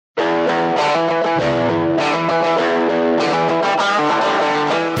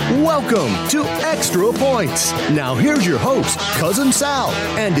Welcome to Extra Points. Now here's your host, Cousin Sal,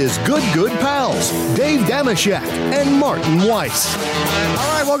 and his good pals, Dave Damashek and Martin Weiss.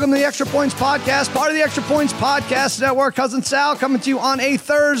 All right, welcome to the Extra Points Podcast, part of the Extra Points Podcast Network. Cousin Sal coming to you on a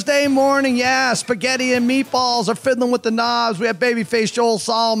Thursday morning. Yeah, spaghetti and meatballs are fiddling with the knobs. We have babyface Joel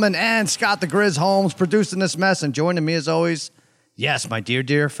Solomon and Scott the Grizz Holmes producing this mess, and joining me as always, yes, my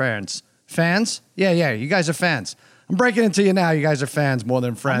dear fans. Fans? Yeah, you guys are fans. I'm breaking it to you now. You guys are fans more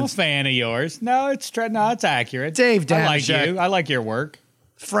than friends. I'm a fan of yours. No, it's accurate. Dave Damashek. I like you. I like your work.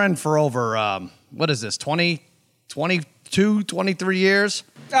 Friend for over, what is this, 22, 23 years?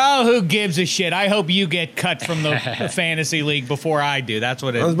 Oh, who gives a shit? I hope you get cut from the fantasy league before I do. That's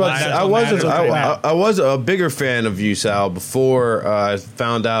what it is. I was a bigger fan of you, Sal, before I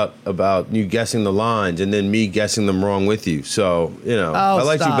found out about you guessing the lines and then me guessing them wrong with you. So, I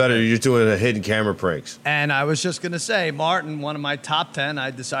liked you better. You're just doing a hidden camera pranks. And I was just going to say, Martin, one of my top 10,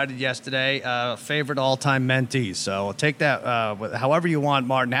 I decided yesterday, favorite all-time mentees. So I'll take that however you want,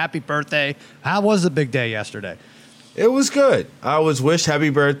 Martin. Happy birthday. How was the big day yesterday? It was good. I was wished happy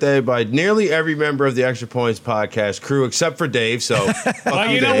birthday by nearly every member of the Extra Points podcast crew except for Dave. So,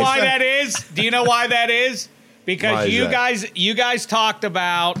 well, you know why that is? Do you know why that is? Because you guys talked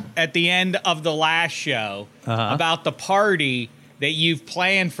about at the end of the last show about the party that you've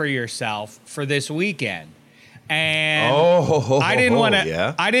planned for yourself for this weekend, and I didn't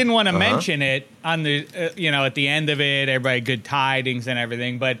want to mention it on the at the end of it. Everybody, good tidings and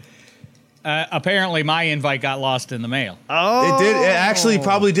everything, but. Apparently, my invite got lost in the mail. Oh, it did. It actually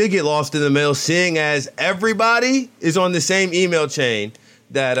probably did get lost in the mail, seeing as everybody is on the same email chain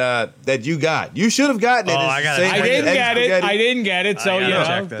that you got. You should have gotten it. I didn't get it. So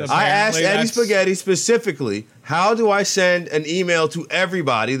I asked Eddie Spaghetti specifically, how do I send an email to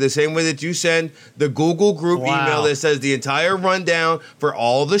everybody the same way that you send the Google Group email that says the entire rundown for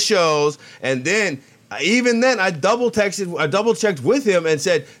all the shows, and then. Even then, I double checked with him and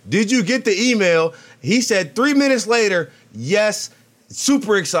said, "Did you get the email?" He said 3 minutes later, "Yes."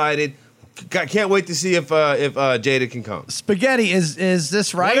 Super excited. Can't wait to see if Jada can come. Spaghetti, is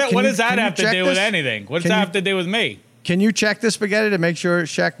this right? What does that have to do with anything? What does that have to do with me? Can you check this, Spaghetti, to make sure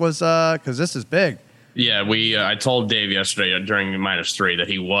Sheck was because this is big. Yeah, I told Dave yesterday during -3 that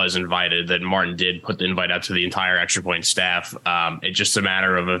he was invited, that Martin did put the invite out to the entire Extra Point staff. It's just a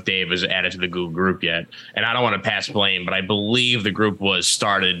matter of if Dave is added to the Google group yet. And I don't want to pass blame, but I believe the group was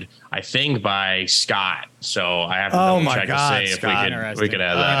started, I think, by Scott. So I have to double check to see if we could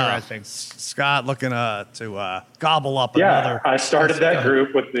add that. Interesting. Scott looking to gobble up another. Yeah, I started that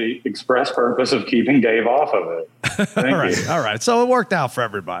group with the express purpose of keeping Dave off of it. Thank you. All right. So it worked out for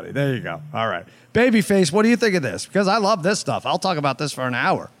everybody. There you go. All right. Babyface, what do you think of this? Because I love this stuff. I'll talk about this for an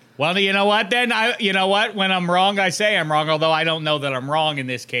hour. Well, you know what? Then when I'm wrong, I say I'm wrong. Although I don't know that I'm wrong in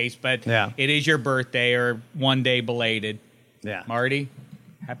this case. But it is your birthday, or one day belated. Yeah, Marty,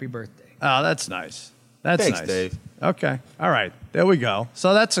 happy birthday. Oh, that's nice. Thanks, nice, Dave. Okay. All right. There we go.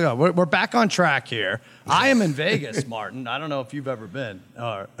 So that's we're back on track here. I am in Vegas, Martin. I don't know if you've ever been,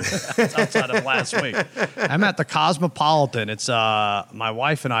 or outside of last week. I'm at the Cosmopolitan. It's my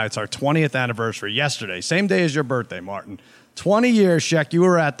wife and I. It's our 20th anniversary yesterday, same day as your birthday, Martin. 20 years, Sheck. You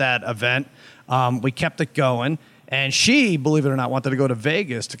were at that event. We kept it going. And she, believe it or not, wanted to go to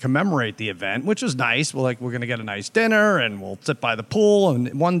Vegas to commemorate the event, which was nice. We're going to get a nice dinner, and we'll sit by the pool,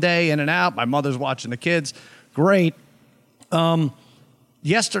 and one day in and out. My mother's watching the kids. Great.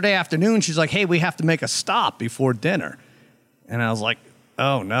 Yesterday afternoon, she's like, hey, we have to make a stop before dinner. And I was like,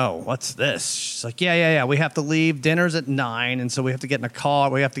 oh, no, what's this? She's like, yeah. We have to leave. Dinner's at 9, and so we have to get in a car.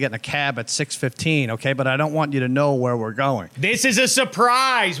 We have to get in a cab at 6:15, okay? But I don't want you to know where we're going. This is a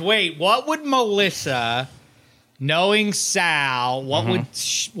surprise. Wait, what would Melissa... Knowing Sal,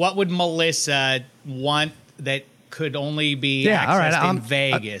 what would Melissa want that could only be accessed in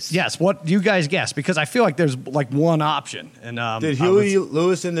Vegas? Yes, what you guys guess, because I feel like there's like one option. And did Huey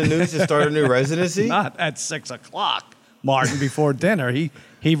Lewis in the news to start a new residency? Not at 6 o'clock, Martin, before dinner. He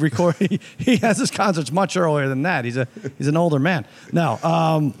has his concerts much earlier than that. He's an older man.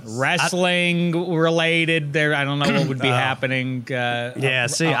 No, wrestling related. There, I don't know what would be happening.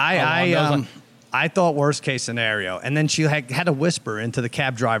 I thought worst case scenario. And then she had to whisper into the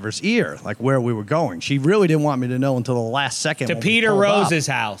cab driver's ear, like where we were going. She really didn't want me to know until the last second. To Peter Rose's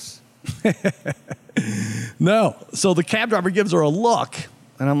house. No. So the cab driver gives her a look.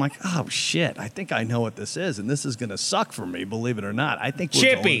 And I'm like, oh, shit, I think I know what this is. And this is going to suck for me, believe it or not. I think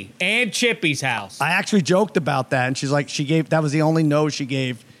Chippy and Chippy's house. I actually joked about that. And she's like, that was the only no she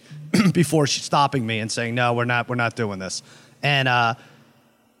gave before stopping me and saying, no, we're not doing this. And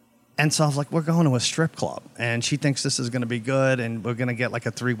And so I was like, we're going to a strip club. And she thinks this is going to be good. And we're going to get like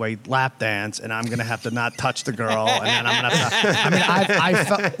a 3-way lap dance. And I'm going to have to not touch the girl. And then I'm going to have to. I mean, I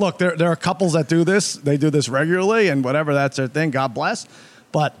felt, look, there are couples that do this. They do this regularly. And whatever, that's their thing. God bless.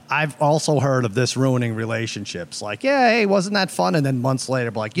 But I've also heard of this ruining relationships. Like, yeah, hey, wasn't that fun? And then months later,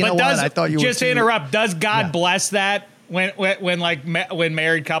 like, you know what? I thought you were. Just to interrupt, does God bless that? When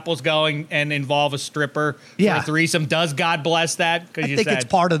married couples go and involve a stripper for a threesome, does God bless that? I think it's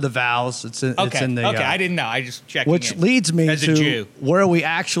part of the vows. It's in the. Okay, I didn't know. I just checked. Which leads me to where we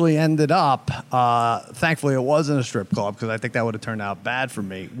actually ended up. Thankfully, it wasn't a strip club because I think that would have turned out bad for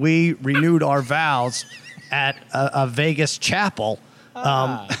me. We renewed our vows at a Vegas chapel.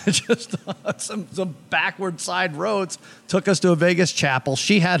 Just some backward side roads took us to a Vegas chapel.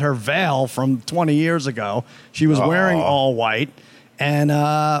 She had her veil from 20 years ago. She was wearing all white. And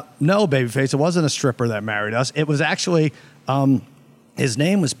no, babyface, it wasn't a stripper that married us. It was actually, his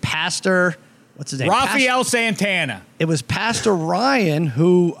name was Pastor, what's his name? Rafael Santana. It was Pastor Ryan,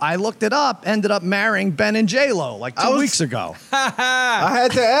 who I looked it up, ended up marrying Ben and J-Lo like 2 weeks ago. I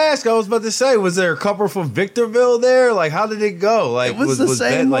had to ask. I was about to say, was there a couple from Victorville there? Like, how did it go? Like, it was the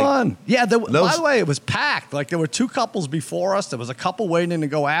same one. Yeah. By the way, it was packed. Like, there were 2 couples before us. There was a couple waiting to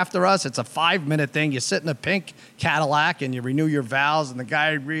go after us. It's a 5-minute thing. You sit in a pink Cadillac and you renew your vows, and the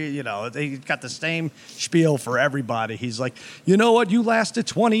guy, he got the same spiel for everybody. He's like, you know what? You lasted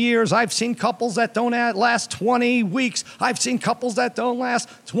 20 years. I've seen couples that don't last 20 weeks. I've seen couples that don't last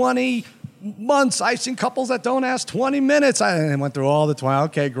 20 months. I've seen couples that don't last 20 minutes. I went through all the 20.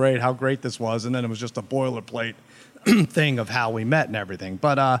 Okay, great. How great this was. And then it was just a boilerplate thing of how we met and everything.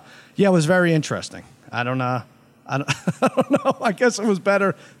 But, yeah, it was very interesting. I don't know. I guess it was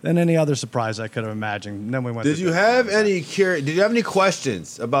better than any other surprise I could have imagined. And then we went. Did you have any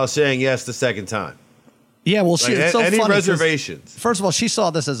questions about saying yes the second time? Yeah, well, it's so any funny. Reservations? First of all, she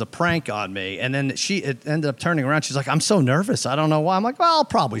saw this as a prank on me, and then it ended up turning around. She's like, "I'm so nervous. I don't know why." I'm like, "Well, I'll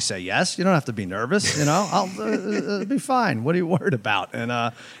probably say yes. You don't have to be nervous. I'll be fine. What are you worried about?"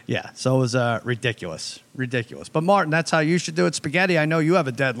 And so it was ridiculous. But Martin, that's how you should do it. Spaghetti, I know you have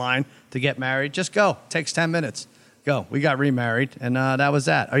a deadline to get married. Just go. Takes 10 minutes. Go. We got remarried, and that was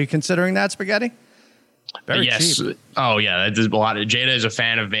that. Are you considering that, Spaghetti? Very cheap. Oh yeah, there's a lot. Jada is a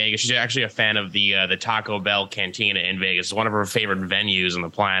fan of Vegas. She's actually a fan of the Taco Bell Cantina in Vegas. It's one of her favorite venues on the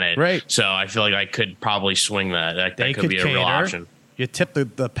planet. Great. So I feel like I could probably swing that. That could be a real option. You tip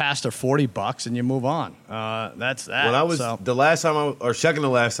the pastor $40 and you move on. That's that. When I was the last time, second to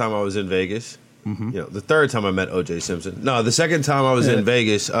last time I was in Vegas. Mm-hmm. The third time I met O.J. Simpson. No, the second time I was in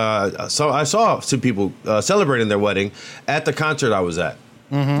Vegas. So I saw some people celebrating their wedding at the concert I was at.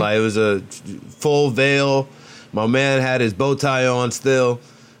 Mm-hmm. Like, it was a full veil. My man had his bow tie on still,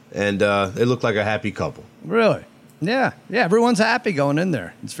 and they looked like a happy couple. Really? Yeah. Everyone's happy going in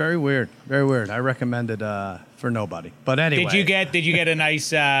there. It's very weird. Very weird. I recommend it for nobody. But anyway, did you get a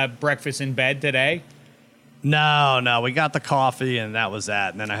nice breakfast in bed today? No. We got the coffee, and that was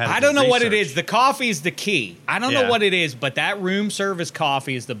that. And then I don't know what it is. The coffee is the key. I don't know what it is, but that room service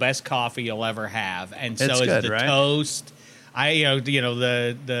coffee is the best coffee you'll ever have, and so is the toast.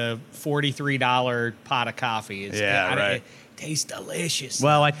 The $43 pot of coffee is it tastes delicious.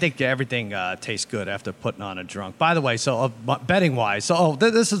 Well, I think everything tastes good after putting on a drunk. By the way, so betting wise,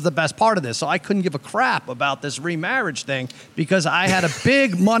 this is the best part of this. So I couldn't give a crap about this remarriage thing because I had a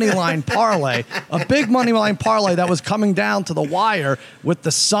big money line parlay, that was coming down to the wire with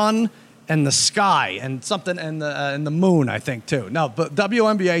the sun and the sky and something and the moon, I think, too. No, but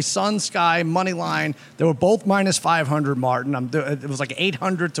WNBA, sun, sky, money line, they were both minus 500, Martin. It was like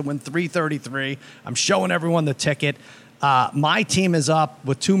 800 to win 333. I'm showing everyone the ticket. My team is up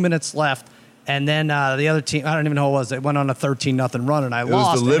with 2 minutes left, and then the other team, I don't even know who it was, they went on a 13-0 run, and I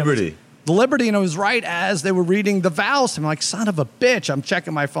lost. It was the Liberty. The Liberty, and it was right as they were reading the vows. I'm like, son of a bitch. I'm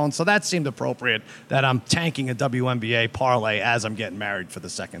checking my phone. So that seemed appropriate that I'm tanking a WNBA parlay as I'm getting married for the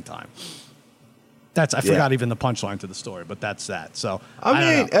second time. I forgot even the punchline to the story, but that's that. So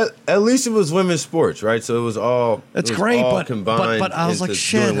I mean, at least it was women's sports, right? So it was all great, but combined. But I was like,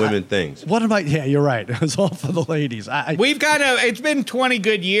 shit, doing women things. What am I? Yeah, you're right. It was all for the ladies. It's been 20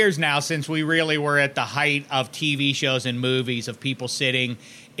 good years now since we really were at the height of TV shows and movies of people sitting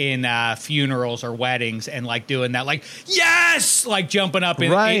in funerals or weddings and like doing that, like, yes, like jumping up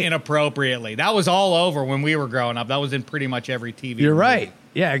inappropriately. That was all over when we were growing up. That was in pretty much every TV. You're movie. right.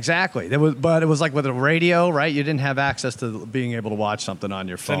 Yeah, exactly. But it was like with a radio, right? You didn't have access to being able to watch something on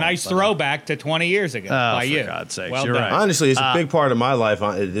your phone. It's a nice throwback to 20 years ago by you. For God's sakes, well you're done. right. Honestly, it's a big part of my life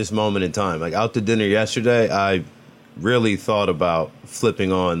at this moment in time. Like, out to dinner yesterday, really thought about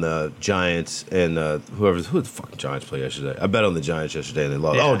flipping on the Giants and who the fucking Giants played yesterday. I bet on the Giants yesterday and they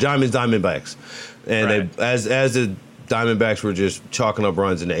lost. Yeah. Oh, Diamondbacks. And right. They as the Diamondbacks were just chalking up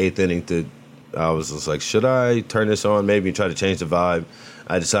runs in the 8th inning I was just like, should I turn this on maybe and try to change the vibe?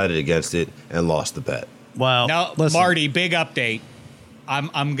 I decided against it and lost the bet. Well, now, Marty, big update.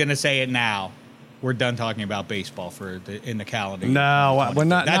 I'm going to say it now. We're done talking about baseball in the calendar. No, we're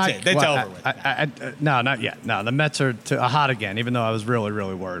not. That's it. That's over with. No, not yet. No, the Mets are hot again, even though I was really,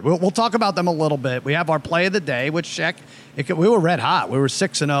 really worried. We'll talk about them a little bit. We have our play of the day, which we were red hot. We were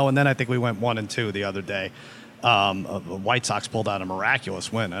 6-0, and then I think we went 1-2 the other day. White Sox pulled out a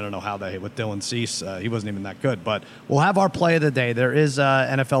miraculous win. I don't know how with Dylan Cease. He wasn't even that good. But we'll have our play of the day. There is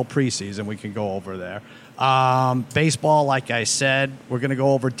NFL preseason. We can go over there. Baseball, like I said, we're going to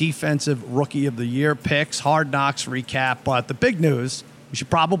go over defensive rookie of the year picks, Hard Knocks recap. But the big news, we should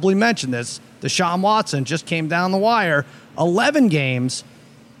probably mention this, Deshaun Watson just came down the wire. 11 games,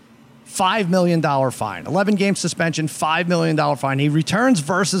 $5 million fine. 11 game suspension, $5 million fine. He returns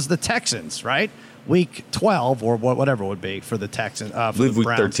versus the Texans, right? Week 12 or whatever it would be for the Texans. I believe week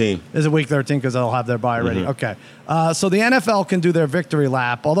 13. Is it week 13 because they'll have their bye already? Mm-hmm. Okay. So the NFL can do their victory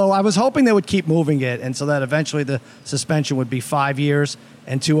lap, although I was hoping they would keep moving it and so that eventually the suspension would be 5 years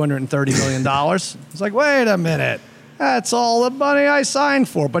and $230 million. It's like, wait a minute. That's all the money I signed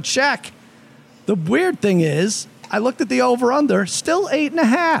for. But Shaq, the weird thing is I looked at the over-under, still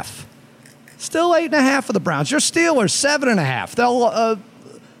 8.5. Still 8.5 for the Browns. Your Steelers, 7.5. They'll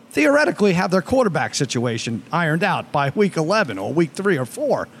theoretically have their quarterback situation ironed out by week 11 or week 3 or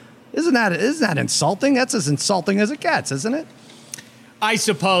 4. Isn't that insulting? That's as insulting as it gets, isn't it? I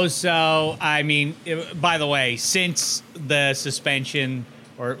suppose so. I mean, by the way, since the suspension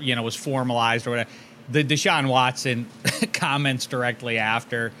was formalized or whatever, the Deshaun Watson comments directly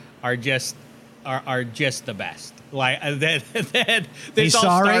after are just the best. Like this all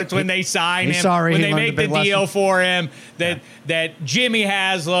starts when they sign him, when they make the deal for him. That Jimmy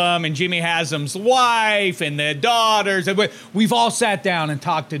Haslam and Jimmy Haslam's wife and the daughters. We've all sat down and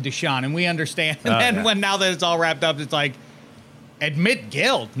talked to Deshaun, and we understand. And then now that it's all wrapped up, it's like, admit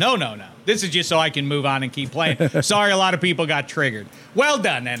guilt. No. This is just so I can move on and keep playing. Sorry, a lot of people got triggered. Well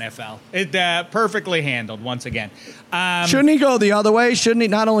done, NFL. It perfectly handled once again. Shouldn't he go the other way? Shouldn't he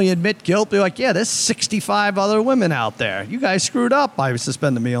not only admit guilt, be like, yeah, there's 65 other women out there. You guys screwed up by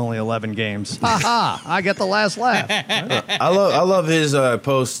suspending me only 11 games. Ha ha! I get the last laugh. I love his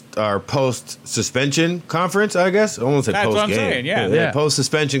post suspension conference. I guess I won't say post game. That's what I'm saying. Yeah. Post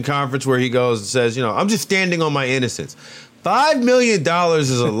suspension conference where he goes and says, I'm just standing on my innocence. $5 million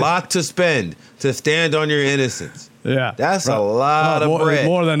is a lot to spend to stand on your innocence. Yeah, that's a lot of bread.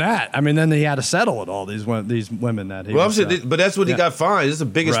 More than that. I mean, then he had to settle with all these women that he. Well, but that's what he got fined. This is the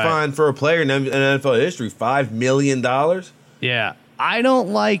biggest fine for a player in NFL history. $5 million. Yeah, I don't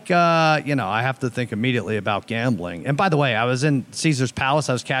like. I have to think immediately about gambling. And by the way, I was in Caesar's Palace.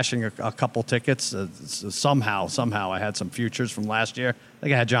 I was cashing a couple tickets. Somehow, I had some futures from last year. I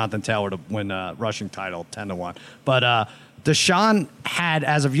think I had Jonathan Taylor to win rushing title 10-1, but. Deshaun had,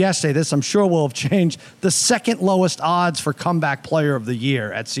 as of yesterday, this I'm sure will have changed, the second lowest odds for comeback player of the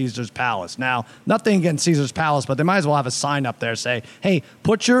year at Caesar's Palace. Now, nothing against Caesar's Palace, but they might as well have a sign up there say, hey,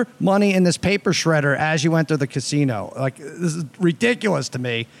 put your money in this paper shredder as you enter the casino. Like, this is ridiculous to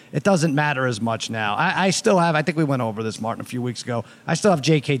me. It doesn't matter as much now. I still have, I think we went over this, Martin, a few weeks ago. I still have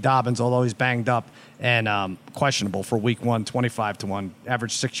J.K. Dobbins, although he's banged up and questionable for week 1, 25-1,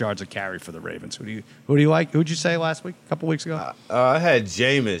 average 6 yards a carry for the Ravens. Who do you like? Who'd you say last week, a couple weeks ago? I had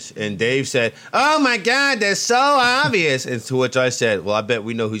Jameis, and Dave said, oh, my God, that's so obvious. And to which I said, well, I bet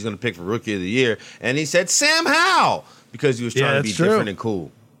we know who he's going to pick for Rookie of the Year. And he said, Sam Howell, because he was trying to be different and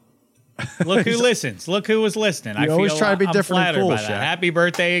cool. Look who listens. Look who was listening. I always try to be different and cool, Shaq. Happy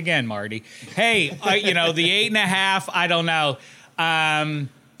birthday again, Marty. Hey, the 8.5, I don't know.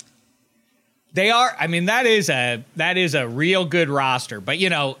 They are. I mean, that is a real good roster. But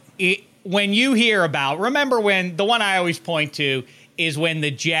when you hear about, remember when the one I always point to is when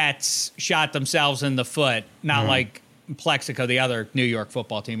the Jets shot themselves in the foot. Not like Plexico, the other New York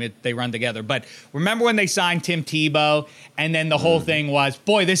football team. They run together. But remember when they signed Tim Tebow, and then the whole thing was,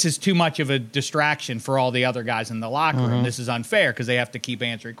 boy, this is too much of a distraction for all the other guys in the locker room. This is unfair because they have to keep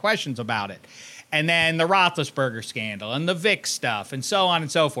answering questions about it. And then the Roethlisberger scandal and the Vic stuff and so on and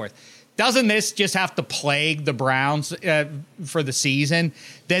so forth. Doesn't this just have to plague the Browns for the season?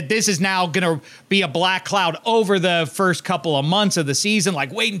 That this is now going to be a black cloud over the first couple of months of the season?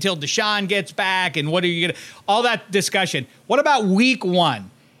 Like, wait until Deshaun gets back, and what are you going to... All that discussion. What about week 1?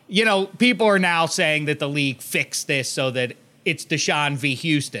 People are now saying that the league fixed this so that it's Deshaun v.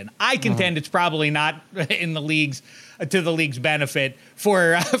 Houston. I contend it's probably not in the league's benefit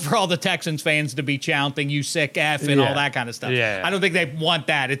for all the Texans fans to be chanting "you sick F" and all that kind of stuff. I don't think they want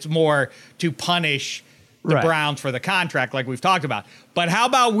that. It's more to punish the Browns for the contract, like we've talked about. But how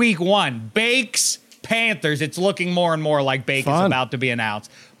about week 1? Bakes Panthers. It's looking more and more like Bacon's about to be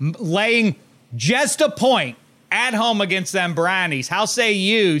announced. Laying just a point at home against them Brownies. How say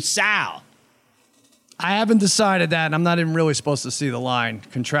you, Sal? I haven't decided that, and I'm not even really supposed to see the line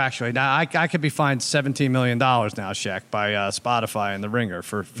contractually. Now, I could be fined $17 million now, Shaq, by Spotify and The Ringer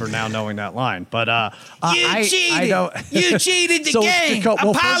for now knowing that line. But you cheated. You cheated the game.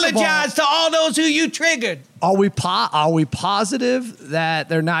 Apologize to all those who you triggered. Are we positive that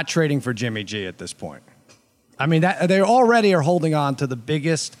they're not trading for Jimmy G at this point? I mean, they already are holding on to the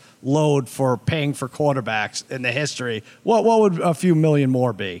biggest load for paying for quarterbacks in the history. What would a few million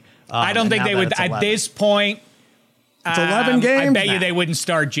more be? I don't think they would at this point. It's 11 games. I bet you they wouldn't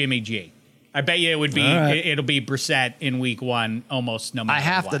start Jimmy G. I bet you it would be it'll be Brissett in week 1 almost no matter what. I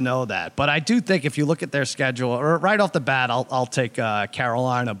have to know that, but I do think if you look at their schedule, or right off the bat, I'll take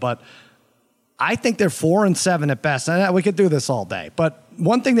Carolina, but I think they're 4-7 at best. And we could do this all day, but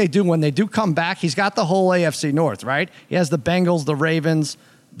one thing they do when they do come back, he's got the whole AFC North, right? He has the Bengals, the Ravens,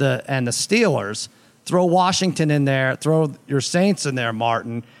 and the Steelers. Throw Washington in there, throw your Saints in there,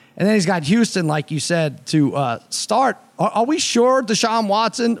 Martin. And then he's got Houston, like you said, to start. Are we sure Deshaun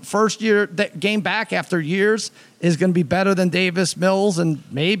Watson, first year game back after years, is going to be better than Davis Mills and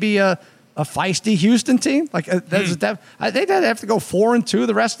maybe a feisty Houston team? Like I think they have to go 4-2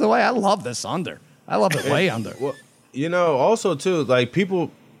 the rest of the way. I love this under. I love it way under. Well, also too, like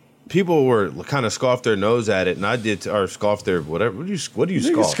people were kind of scoffed their nose at it, and I did, or scoffed their whatever. What do you scoff?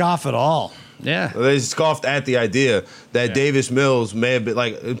 You scoff at all. Yeah. They scoffed at the idea that Davis Mills may have been,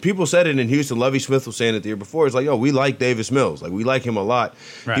 like, people said it in Houston. Lovie Smith was saying it the year before. It's like, yo, we like Davis Mills. Like, we like him a lot.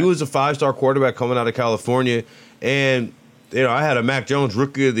 Right. He was a 5-star quarterback coming out of California. And, I had a Mac Jones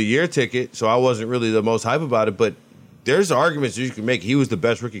Rookie of the Year ticket, so I wasn't really the most hype about it. But there's arguments you can make. He was the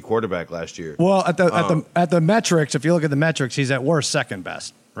best rookie quarterback last year. Well, at the metrics, if you look at the metrics, he's at worst second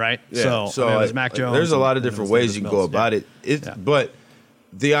best, right? Yeah. So it was Mac Jones. There's a lot of different ways you can go about it. But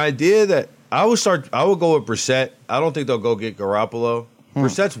the idea that I would go with Brissett. I don't think they'll go get Garoppolo.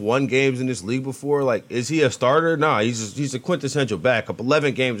 Brissett's won games in this league before. Like, is he a starter? Nah, he's a quintessential backup.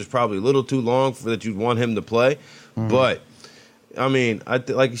 11 games is probably a little too long for that you'd want him to play. But, I mean,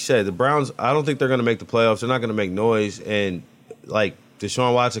 like you said, the Browns, I don't think they're going to make the playoffs. They're not going to make noise. And, like,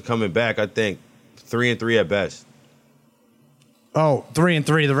 Deshaun Watson coming back, I think 3-3 at best. Oh,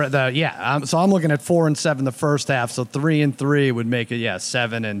 3-3. So I'm looking at 4-7 the first half. So 3-3 would make it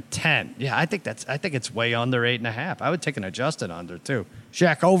 7-10. Yeah, I think it's way under 8.5. I would take an adjusted under too.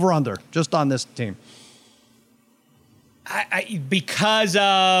 Shaq, over under just on this team. Because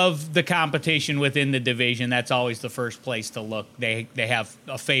of the competition within the division, that's always the first place to look. They have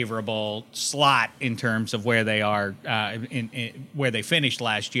a favorable slot in terms of where they are in where they finished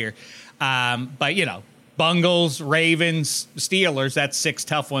last year. But Bungles, Ravens, Steelers, that's 6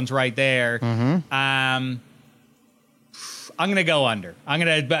 tough ones right there. I'm going to go under.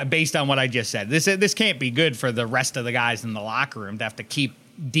 Based on what I just said. This can't be good for the rest of the guys in the locker room to have to keep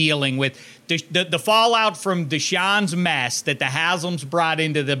dealing with the fallout from Deshaun's mess that the Haslams brought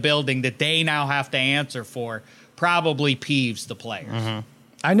into the building that they now have to answer for. Probably peeves the players.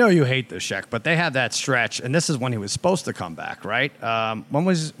 I know you hate this, Shaq, but they had that stretch, and this is when he was supposed to come back, right? When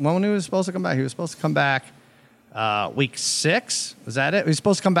he was supposed to come back? He was supposed to come back week 6. Was that it? He was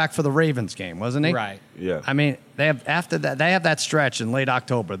supposed to come back for the Ravens game, wasn't he? Right. Yeah. I mean, they have that stretch in late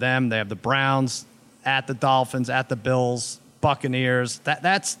October. They have the Browns, at the Dolphins, at the Bills, Buccaneers.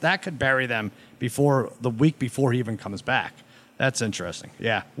 That could bury them before the week before he even comes back. That's interesting.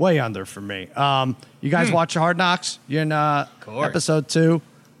 Yeah, way under for me. You guys watch Hard Knocks? You're in episode 2.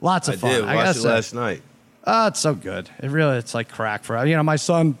 Lots of fun. I did. Watched it last night. Oh, it's so good. It's like crack for my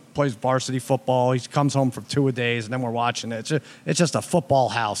son plays varsity football. He comes home for 2 days, and then we're watching it. It's just a football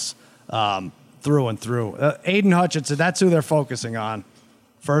house through and through. Aiden Hutchinson, that's who they're focusing on.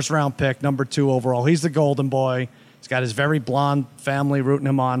 First round pick, number 2 overall. He's the golden boy. He's got his very blonde family rooting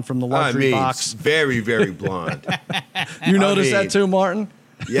him on from the luxury box. Very, very blonde. You noticed that too, Martin?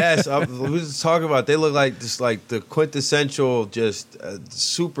 Yes, we was talking about. They look like just like the quintessential, just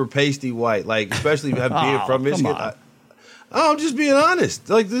super pasty white. Like especially being from Michigan. I'm just being honest.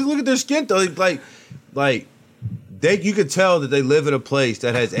 Like look at their skin. Like you could tell that they live in a place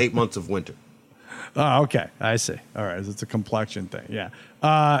that has 8 months of winter. Oh, okay. I see. All right. It's a complexion thing. Yeah.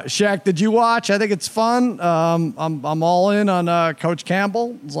 Shaq, did you watch? I think it's fun. I'm all in on Coach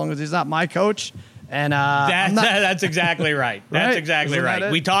Campbell, as long as he's not my coach. And that's exactly right. That's right? exactly Isn't right.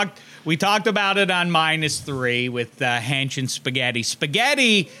 That We talked about it on -3 with Hench and Spaghetti.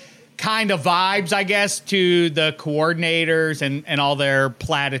 Spaghetti kind of vibes, I guess, to the coordinators and all their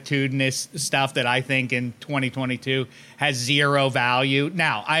platitudinous stuff that I think in 2022 has zero value.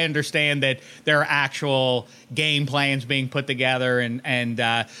 Now, I understand that there are actual game plans being put together and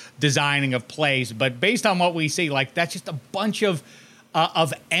designing of plays, but based on what we see, like, that's just a bunch of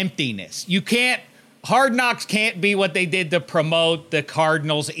emptiness. Hard Knocks can't be what they did to promote the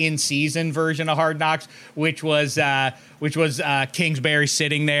Cardinals in-season version of Hard Knocks, which was Kingsbury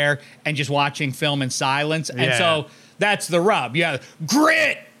sitting there and just watching film in silence. Yeah. And so that's the rub. Yeah,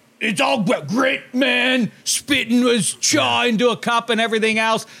 grit. It's all grit, man. Spitting his chaw into a cup and everything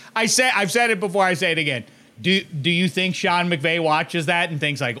else. I've said it before. I say it again. Do you think Sean McVay watches that and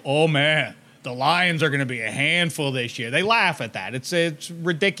thinks like, oh man, the Lions are going to be a handful this year? They laugh at that. It's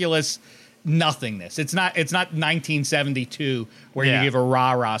ridiculous. Nothingness. It's not 1972 where you give a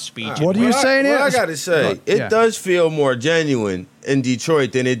rah-rah speech. What are you saying? What I got to say, it does feel more genuine in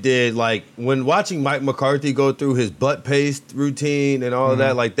Detroit than it did like when watching Mike McCarthy go through his butt paste routine and all of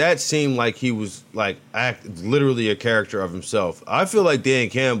that. Like that seemed like he was like literally a character of himself. I feel like Dan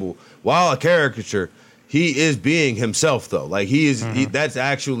Campbell, while a caricature, he is being himself though. Like he is. That's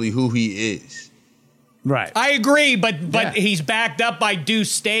actually who he is. Right. I agree, but he's backed up by Deuce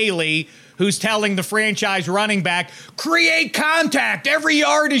Staley, who's telling the franchise running back, create contact. Every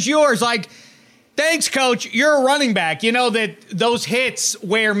yard is yours. Like, thanks, coach. You're a running back. You know that those hits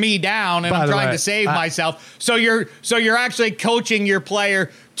wear me down, and I'm trying to save myself. So you're actually coaching your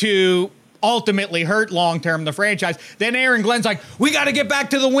player to ultimately hurt long-term the franchise. Then Aaron Glenn's like, we got to get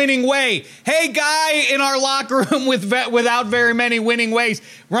back to the winning way. Hey, guy in our locker room without very many winning ways.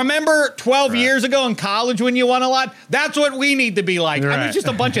 Remember 12 years ago in college when you won a lot? That's what we need to be like. Right. I mean, it's just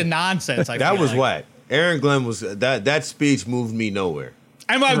a bunch of nonsense. That was whack. Aaron Glenn was that speech moved me nowhere.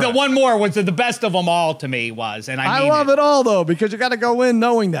 And the one more was the best of them all to me was, and I love it all though because you got to go in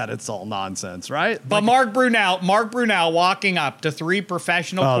knowing that it's all nonsense, right? But Mark Brunell walking up to 3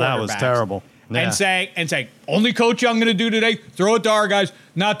 professional quarterbacks. That was terrible. And saying, only coaching I'm going to do today, throw it to our guys,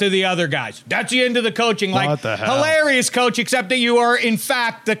 not to the other guys. That's the end of the coaching. Like, what the hell? Hilarious, coach, except that you are, in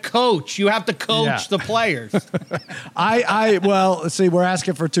fact, the coach. You have to coach the players. Well, see, we're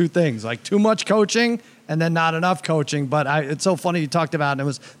asking for 2 things, like too much coaching and then not enough coaching. But it's so funny you talked about it. It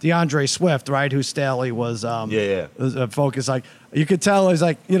was DeAndre Swift, right, who Staley was focused. Like, you could tell he's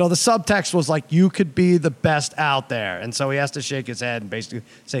like, the subtext was like, you could be the best out there. And so he has to shake his head and basically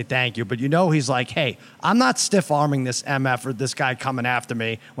say thank you. But he's like, hey, I'm not stiff-arming this MF or this guy coming after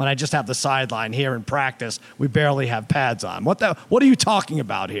me when I just have the sideline here in practice. We barely have pads on. What are you talking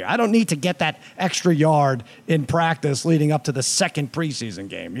about here? I don't need to get that extra yard in practice leading up to the second preseason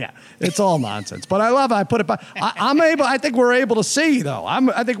game. Yeah, it's all nonsense. But I love it. I put it by. I think we're able to see, though.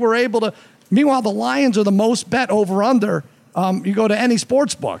 I think we're able to. Meanwhile, the Lions are the most bet over-under. You go to any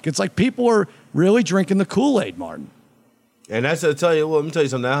sports book. It's like people are really drinking the Kool-Aid, Martin. And let me tell you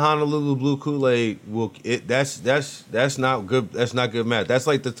something. That Honolulu Blue Kool-Aid that's not good. That's not good math. That's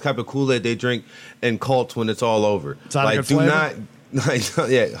like the type of Kool-Aid they drink in cults when it's all over. It's not like, a good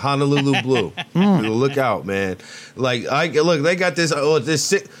flavor? Honolulu Blue. Look out, man. Like they got this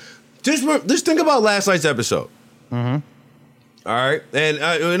sick. Just think about last night's episode. All right,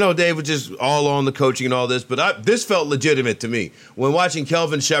 and Dave was just all on the coaching and all this, but this felt legitimate to me when watching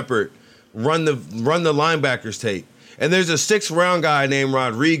Kelvin Shepard run the linebackers tape. And there's a 6th-round guy named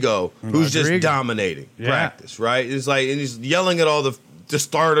Rodrigo who's just dominating practice, right? It's like, and he's yelling at all the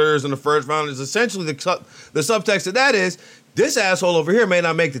starters and the first rounders. Essentially, the subtext of that is this asshole over here may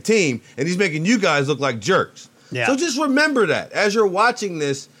not make the team, and he's making you guys look like jerks. Yeah. So just remember that as you're watching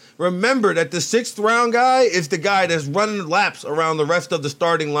this. Remember that the 6th-round guy is the guy that's running laps around the rest of the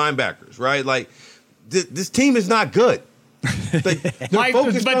starting linebackers, right? Like, this team is not good. But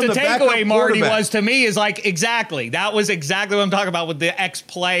the takeaway, Marty, was to me is like, exactly. That was exactly what I'm talking about with the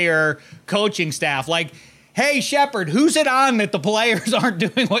ex-player coaching staff. Like, hey, Shepard, who's it on that the players aren't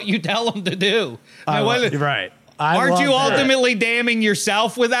doing what you tell them to do? Right. Aren't you ultimately damning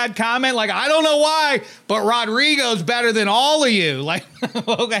yourself with that comment? Like, I don't know why, but Rodrigo's better than all of you. Like,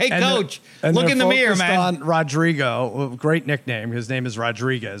 okay, coach, look in the mirror, man. On Rodrigo, great nickname. His name is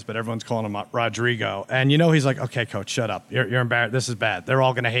Rodriguez, but everyone's calling him Rodrigo. And he's like, okay, coach, shut up. You're embarrassed. This is bad. They're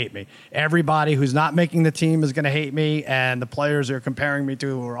all going to hate me. Everybody who's not making the team is going to hate me, and the players they're comparing me to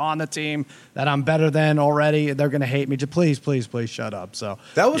who are on the team that I'm better than already, they're going to hate me. Just please shut up. So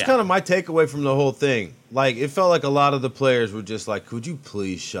that was kind of my takeaway from the whole thing. Like, it felt like a lot of the players were just like, could you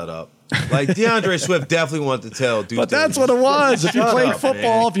please shut up? Like DeAndre Swift definitely wanted to tell dude. But that's what it was. If you played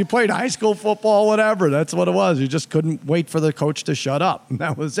football, man. if you played high school football, whatever, that's what it was. You just couldn't wait for the coach to shut up. And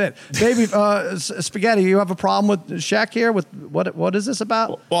that was it. Baby, Spaghetti, you have a problem with Shaq here? With what is this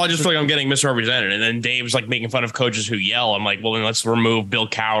about? Well, I just feel like I'm getting misrepresented. And then Dave's like making fun of coaches who yell. I'm like, well, then let's remove Bill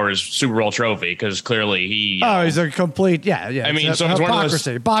Cowher's Super Bowl trophy because clearly he. He's a complete I mean, so it's one of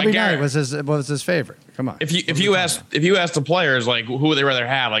those. Bobby Knight was his favorite. Come on. If you ask the players like who would they rather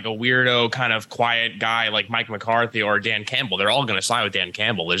have, like a weirdo kind of quiet guy like Mike McCarthy or Dan Campbell, they're all going to side with Dan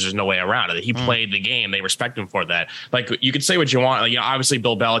Campbell. There's just no way around it. He played the game. They respect him for that. Like you could say what you want. Like, obviously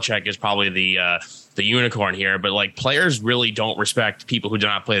Bill Belichick is probably the unicorn here, but like players really don't respect people who do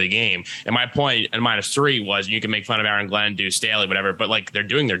not play the game. And my point in -3 was you can make fun of Aaron Glenn, Deuce Staley, whatever, but like they're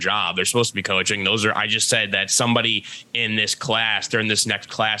doing their job. They're supposed to be coaching. I just said that somebody in this class, during this next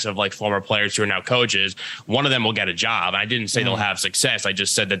class of like former players who are now coaches, one of them will get a job. I didn't say they'll have success. I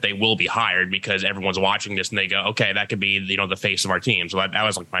just said that they will be hired because everyone's watching this and they go, okay, that could be, the face of our team. So that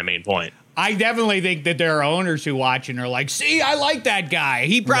was like my main point. I definitely think that there are owners who watch and are like, see, I like that guy.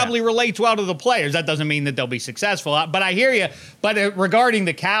 He probably relates well to the players. That doesn't mean that they'll be successful. But I hear you. But regarding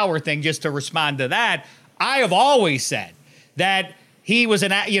the Cowher thing, just to respond to that, I have always said that he was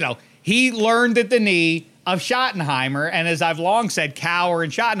he learned at the knee of Schottenheimer. And as I've long said, Cowher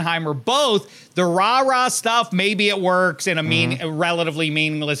and Schottenheimer, both the rah-rah stuff, maybe it works in a relatively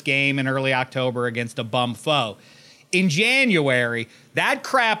meaningless game in early October against a bum foe. In January, that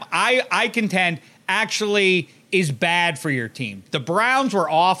crap, I contend, actually is bad for your team. The Browns were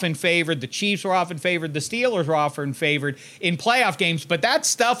often favored. The Chiefs were often favored. The Steelers were often favored in playoff games. But that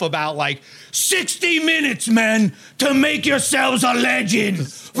stuff about like 60 minutes, men, to make yourselves a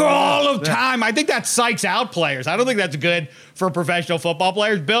legend for all of time. I think that psychs out players. I don't think that's good for professional football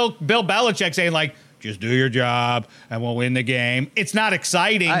players. Bill Belichick saying like, just do your job and we'll win the game. It's not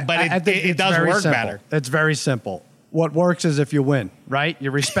exciting, but it does work better. It's very simple. What works is if you win, right? You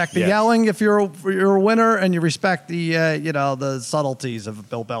respect the yelling if you're a winner, and you respect the the subtleties of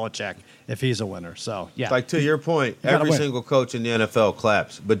Bill Belichick if he's a winner. So like to your point, every single coach in the NFL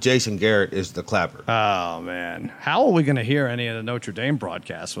claps, but Jason Garrett is the clapper. Oh man, how are we going to hear any of the Notre Dame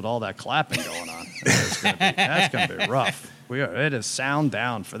broadcasts with all that clapping going on? That's going to be rough. It is sound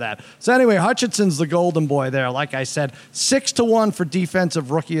down for that. So anyway, Hutchinson's the golden boy there. Like I said, 6-1 for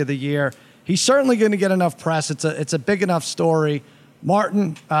defensive rookie of the year. He's certainly going to get enough press. It's a big enough story.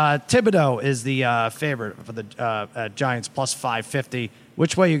 Martin, Thibodeau is the favorite for the Giants, plus 550.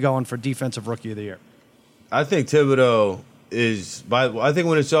 Which way are you going for defensive rookie of the year? I think Thibodeau is. I think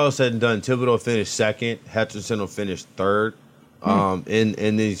when it's all said and done, Thibodeau finished second. Hutchinson will finish third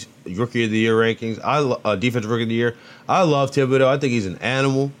in these rookie of the year rankings. Defensive rookie of the year. I love Thibodeau. I think he's an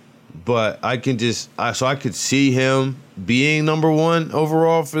animal. But I could see him being number one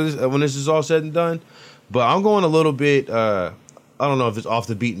overall for this when this is all said and done. But I'm going a little bit. I don't know if it's off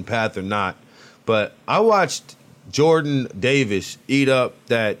the beaten path or not. But I watched Jordan Davis eat up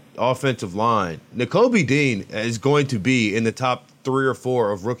that offensive line. Nakobe Dean is going to be in the top 3 or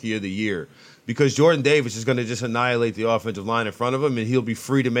 4 of rookie of the year because Jordan Davis is going to just annihilate the offensive line in front of him, and he'll be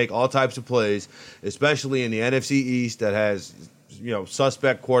free to make all types of plays, especially in the NFC East that has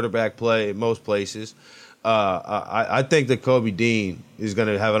suspect quarterback play in most places. I think that Nakobe Dean is going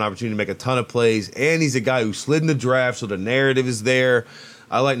to have an opportunity to make a ton of plays, and he's a guy who slid in the draft, so the narrative is there.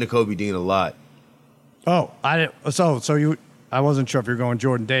 I like Nakobe Dean a lot. Oh, I wasn't sure if you're going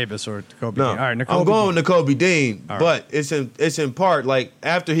Jordan Davis or Nakobe Dean. All right, I'm going with Nakobe Dean, but it's in part like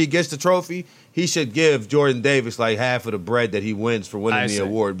after he gets the trophy, he should give Jordan Davis like half of the bread that he wins for winning the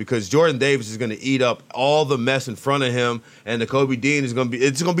award because Jordan Davis is going to eat up all the mess in front of him, and Nakobe Dean is going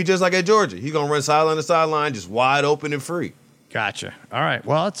to be just like at Georgia. He's going to run sideline to sideline, just wide open and free. Gotcha. All right.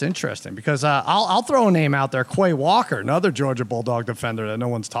 Well, it's interesting because I'll throw a name out there. Quay Walker, another Georgia Bulldog defender that no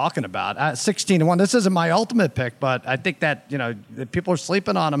one's talking about. 16-1. This isn't my ultimate pick, but I think that people are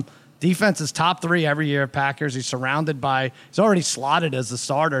sleeping on him. Defense is top 3 every year at Packers. He's already slotted as the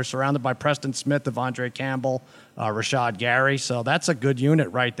starter, surrounded by Preston Smith, Devondre Campbell, Rashad Gary. So that's a good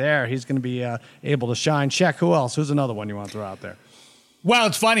unit right there. He's going to be able to shine. Check. Who else? Who's another one you want to throw out there? Well,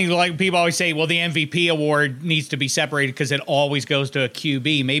 it's funny. Like people always say, well, the MVP award needs to be separated because it always goes to a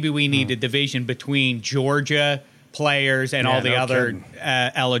QB. Maybe we need a division between Georgia players and all the other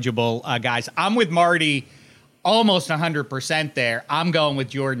eligible guys. I'm with Marty. Almost 100% there. I'm going with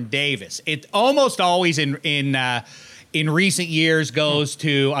Jordan Davis. It almost always in recent years goes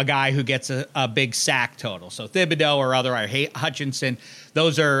to a guy who gets a big sack total. So Thibodeau or Hutchinson,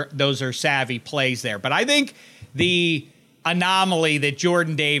 those are savvy plays there. But I think the anomaly that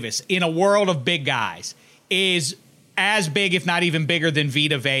Jordan Davis, in a world of big guys, is as big, if not even bigger, than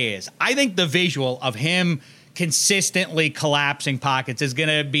Vita Vea is. I think the visual of him consistently collapsing pockets is going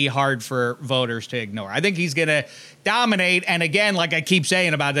to be hard for voters to ignore. I think he's going to dominate. And again, like I keep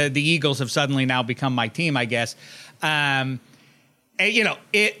saying about the Eagles have suddenly now become my team, I guess.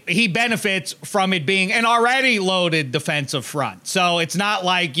 He benefits from it being an already loaded defensive front. So it's not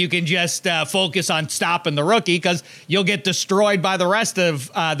like you can just focus on stopping the rookie because you'll get destroyed by the rest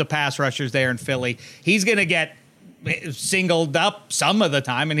of the pass rushers there in Philly. He's going to get singled up some of the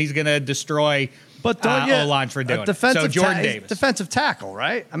time, and he's going to destroy O-line for doing it. So Jordan Davis. Defensive tackle,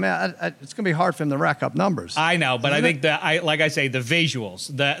 right? I mean, it's going to be hard for him to rack up numbers. I know, but I think like I say, the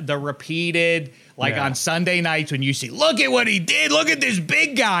visuals, the repeated, on Sunday nights when you see, look at what he did, look at this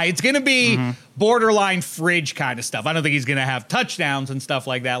big guy. It's going to be borderline Fridge kind of stuff. I don't think he's going to have touchdowns and stuff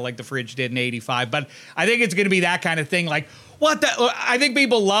like that, like the Fridge did in '85, but I think it's going to be that kind of thing. Like, I think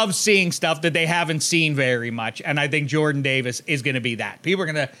people love seeing stuff that they haven't seen very much, and I think Jordan Davis is going to be that. People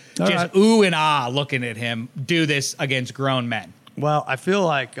are going to ooh and ah looking at him do this against grown men. Well, I feel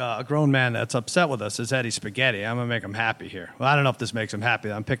like a grown man that's upset with us is Eddie Spaghetti. I'm going to make him happy here. Well, I don't know if this makes him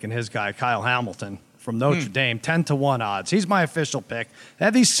happy. I'm picking his guy, Kyle Hamilton from Notre Dame, 10-1 odds. He's my official pick. They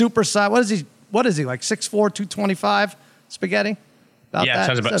have these super size. What is he, like 6'4", 225, Spaghetti?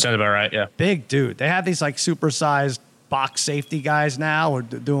 Sounds about right, yeah. Big dude. They have these like super-sized box safety guys now are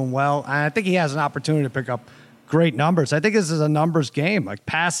doing well. And I think he has an opportunity to pick up great numbers. I think this is a numbers game, like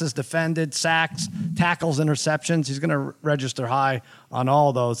passes defended, sacks, tackles, interceptions. He's going to register high on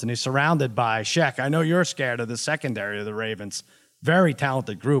all those, and he's surrounded by Sheck. I know you're scared of the secondary of the Ravens. Very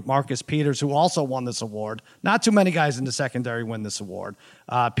talented group. Marcus Peters, who also won this award. Not too many guys in the secondary win this award.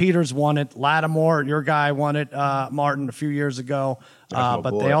 Peters won it. Lattimore, your guy, won it, Martin, a few years ago.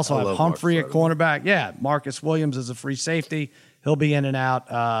 But they also have Humphrey at cornerback. Yeah, Marcus Williams is a free safety. He'll be in and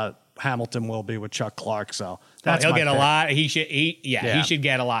out. Hamilton will be with Chuck Clark. So he'll get a lot. He should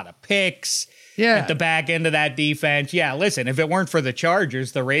get a lot of picks. Yeah. At the back end of that defense. Yeah, listen, if it weren't for the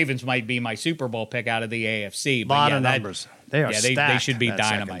Chargers, the Ravens might be my Super Bowl pick out of the AFC. But a lot of numbers. They are stacked. They should be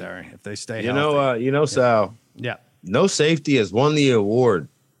dynamite if they stay healthy. Sal. Yeah. No safety has won the award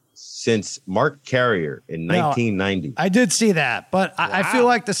since Mark Carrier in 1990. I did see that, but wow. I feel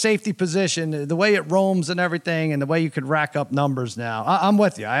like the safety position, the way it roams and everything, and the way you could rack up numbers now. I'm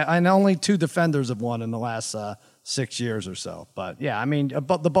with you. I only 2 defenders have won in the last 6 years or so. But, yeah, I mean, the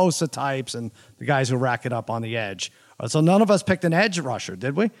Bosa types and the guys who rack it up on the edge. So none of us picked an edge rusher,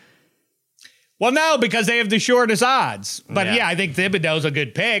 did we? Well, no, because they have the shortest odds. But, yeah I think Thibodeau's a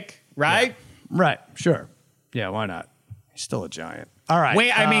good pick, right? Yeah. Right, sure. Yeah, why not? He's still a giant. All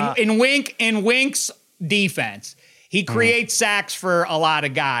right. In Wink's defense, he creates sacks for a lot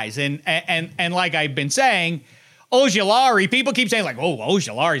of guys. And like I've been saying, Ojulari, people keep saying, like,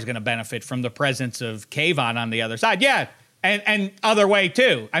 Ojulari's going to benefit from the presence of Kayvon on the other side. Yeah, and other way,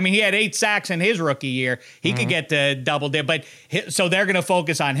 too. I mean, he had 8 sacks in his rookie year. He could get to double dip. But so they're going to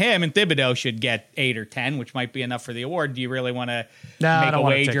focus on him, and Thibodeau should get 8 or 10, which might be enough for the award. Do you really want to make a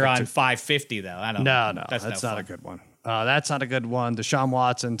wager on 550, though? I don't know. No, that's not a good one. That's not a good one. Deshaun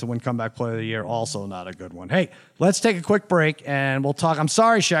Watson to win Comeback Player of the Year, also not a good one. Hey, let's take a quick break, and we'll talk. I'm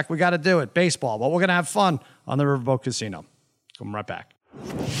sorry, Shaq, we got to do it. Baseball, but we're going to have fun on the Riverboat Casino. Come right back.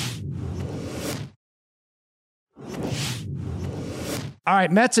 All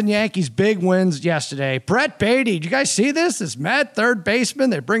right, Mets and Yankees, big wins yesterday. Brett Baty, did you guys see this? This Met, third baseman,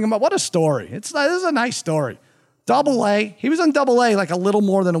 they bring him up. What a story. This is a nice story. Double-A. He was on Double-A like a little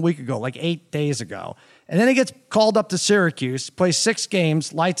more than a week ago, like 8 days ago. And then he gets called up to Syracuse, plays 6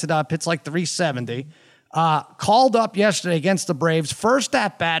 games, lights it up, hits like 370. Called up yesterday against the Braves. First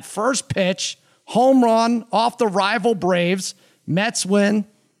at-bat, first pitch, home run off the rival Braves. Mets win.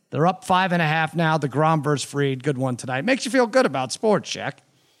 They're up 5.5 now. DeGrom versus Fried. Good one tonight. Makes you feel good about sports, Shaq.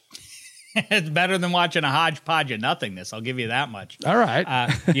 It's better than watching a hodgepodge of nothingness. I'll give you that much. All right.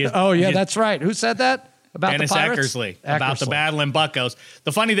 That's right. Who said that? About Dennis the Pirates? Eckersley. About the battling Buccos.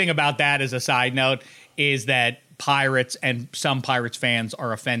 The funny thing about that, as a side note, is that Pirates and some Pirates fans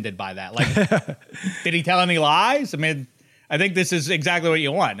are offended by that. Like, did he tell any lies? I mean, I think this is exactly what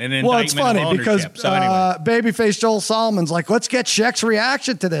you want. It's funny because babyface Joel Solomon's like, let's get Shaq's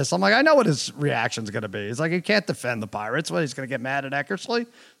reaction to this. I'm like, I know what his reaction's going to be. He's like, he can't defend the Pirates. What, he's going to get mad at Eckersley?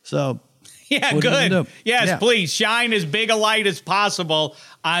 So, yeah, good. Yes, please shine as big a light as possible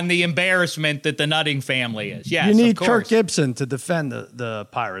on the embarrassment that the Nutting family is. Yes, you need Kirk Gibson to defend the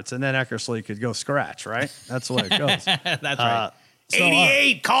Pirates, and then Eckersley could go scratch, right? That's the way it goes. That's right.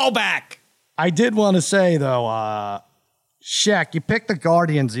 88 callback. I did want to say though, Shaq, you picked the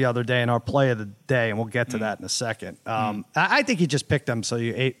Guardians the other day in our play of the day, and we'll get to that in a second. I think you just picked them so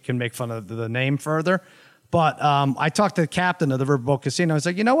you can make fun of the name further. But I talked to the captain of the Riverboat Casino. I was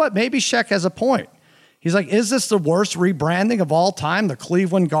like, you know what? Maybe Sheck has a point. He's like, is this the worst rebranding of all time, the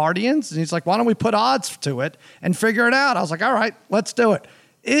Cleveland Guardians? And he's like, why don't we put odds to it and figure it out? I was like, all right, let's do it.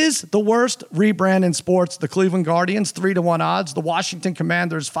 Is the worst rebrand in sports the Cleveland Guardians, 3-1 odds, the Washington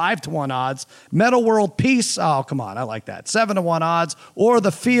Commanders, 5-1 odds, Metal World Peace, oh, come on, I like that, 7-1 odds, or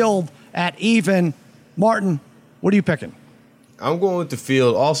the Field at even? Martin, what are you picking? I'm going with the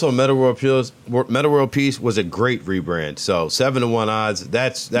Field. Also, Metal World Peace was a great rebrand. So 7-1 odds.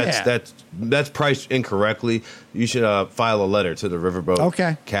 That's priced incorrectly. You should file a letter to the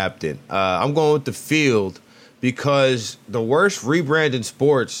Riverboat captain. I'm going with the Field because the worst rebrand in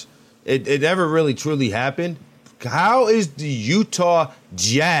sports, it never really truly happened. How is the Utah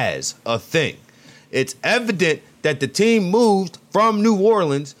Jazz a thing? It's evident that the team moved from New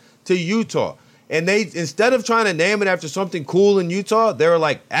Orleans to Utah. And they, instead of trying to name it after something cool in Utah, they were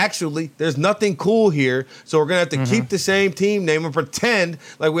like, actually, there's nothing cool here. So we're going to have to keep the same team name and pretend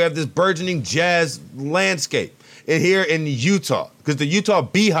like we have this burgeoning jazz landscape here in Utah. Because the Utah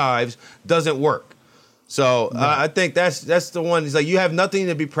Beehives doesn't work. So I think that's the one. He's like, you have nothing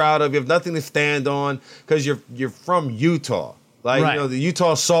to be proud of. You have nothing to stand on because you're from Utah. Like, you know, the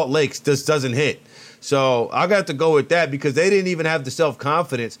Utah Salt Lakes just doesn't hit. So I got to go with that because they didn't even have the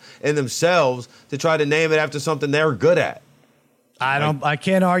self-confidence in themselves to try to name it after something they're good at. I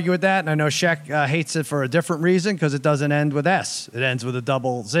can't argue with that, and I know Sheck hates it for a different reason because it doesn't end with S. It ends with a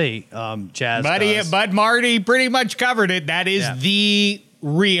double Z. Jazz does. But Marty pretty much covered it. That is the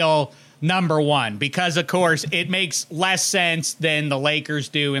real number one because, of course, it makes less sense than the Lakers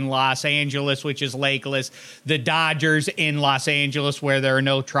do in Los Angeles, which is lakeless. The Dodgers in Los Angeles, where there are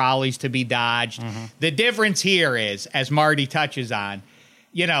no trolleys to be dodged. The difference here is, as Marty touches on,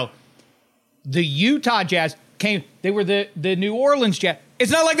 you know, the Utah Jazz they were the New Orleans Jazz.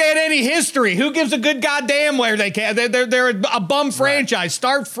 It's not like they had any history. Who gives a good goddamn where they can? They're a bum franchise.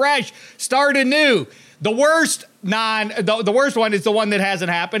 Start fresh. Start anew. The worst the worst one is the one that hasn't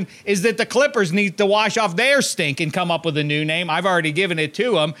happened is that the Clippers need to wash off their stink and come up with a new name. I've already given it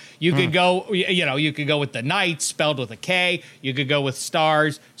to them. You could go, you could go with the Knights spelled with a K. You could go with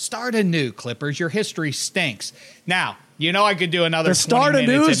Stars. Start anew, Clippers. Your history stinks. Now, I could do another 20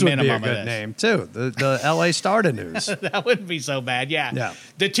 minutes at minimum of this. The Starter News would be a good name, too. The L.A. Starter News. That wouldn't be so bad, yeah.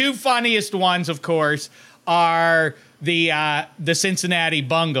 The two funniest ones, of course, are the Cincinnati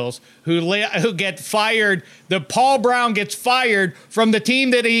Bungles, who get fired. The Paul Brown gets fired from the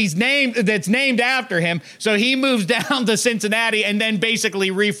team that's named after him. So he moves down to Cincinnati and then basically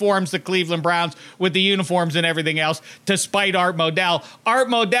reforms the Cleveland Browns with the uniforms and everything else to spite Art Modell. Art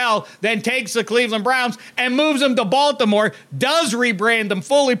Modell then takes the Cleveland Browns and moves them to Baltimore, does rebrand them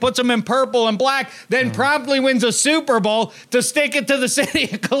fully, puts them in purple and black, then promptly wins a Super Bowl to stick it to the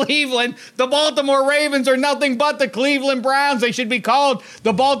city of Cleveland. The Baltimore Ravens are nothing but the Cleveland Browns. They should be called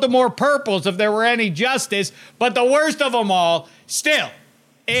the Baltimore Purples if there were any justice. But the worst of them all still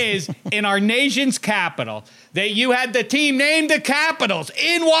is in our nation's capital that you had the team named the Capitals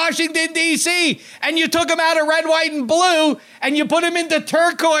in Washington, D.C., and you took them out of red, white, and blue, and you put them into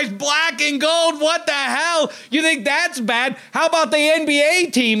turquoise, black, and gold. What the hell? You think that's bad? How about the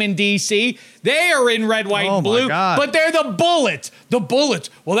NBA team in D.C.? They are in red, white, and blue, but they're the Bullets. The Bullets.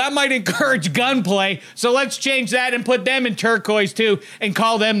 Well, that might encourage gunplay, so let's change that and put them in turquoise, too, and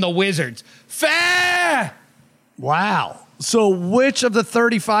call them the Wizards. Fair! Wow. So which of the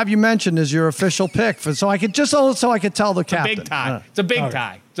 35 you mentioned is your official pick? So I could tell the captain. Big tie. It's a big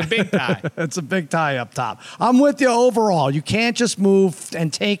tie. It's a big tie. It's a big tie up top. I'm with you overall. You can't just move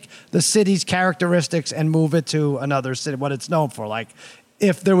and take the city's characteristics and move it to another city, what it's known for. Like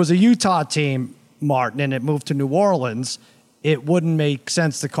if there was a Utah team, Martin, and it moved to New Orleans, it wouldn't make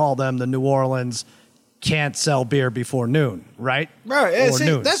sense to call them the New Orleans can't sell beer before noon, right? Right. That's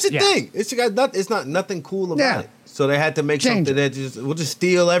the thing. It's not nothing cool about it. So they had to make something that we'll just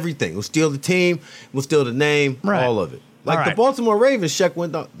steal everything. We'll steal the team. We'll steal the name. Right. All of it. Like the Baltimore Ravens, Sheck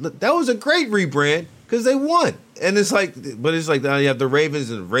went on. That was a great rebrand because they won. And it's like now you have the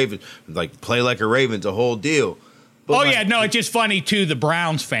Ravens and the Ravens like play like a Ravens, a whole deal. But it's just funny to the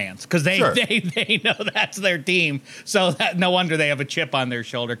Browns fans because they know that's their team. So no wonder they have a chip on their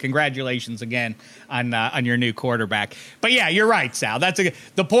shoulder. Congratulations again on your new quarterback. But yeah, you're right, Sal.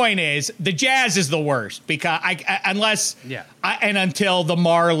 The point is the Jazz is the worst because until the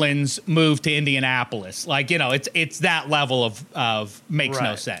Marlins move to Indianapolis, it's that level of makes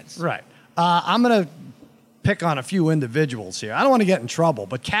no sense. Right. I'm gonna pick on a few individuals here. I don't want to get in trouble,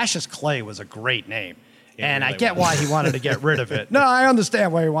 but Cassius Clay was a great name. And really I get why he wanted to get rid of it. No, I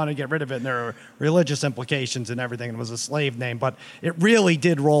understand why he wanted to get rid of it, and there are religious implications and everything. It was a slave name, but it really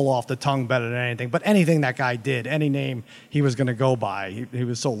did roll off the tongue better than anything. But anything that guy did, any name he was going to go by, he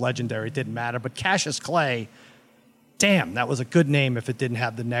was so legendary, it didn't matter. But Cassius Clay, damn, that was a good name if it didn't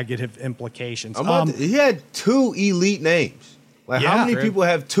have the negative implications. He had 2 elite names. Like, how many people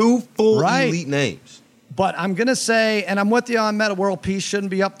have 2 full elite names? But I'm going to say, and I'm with you on Meta World Peace shouldn't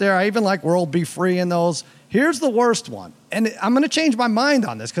be up there. I even like World Be Free in those. Here's the worst one. And I'm going to change my mind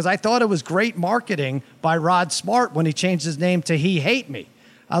on this because I thought it was great marketing by Rod Smart when he changed his name to He Hate Me.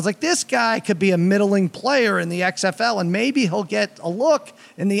 I was like, this guy could be a middling player in the XFL, and maybe he'll get a look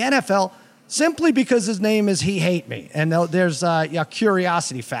in the NFL simply because his name is He Hate Me. And there's a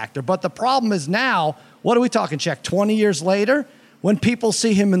curiosity factor. But the problem is now, what are we talking, Check, 20 years later? When people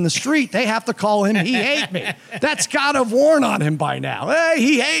see him in the street, they have to call him He Hate Me. That's got to have worn on him by now. Hey,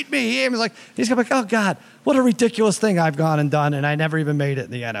 he hate me. He's going to be like, oh, God, what a ridiculous thing I've gone and done, and I never even made it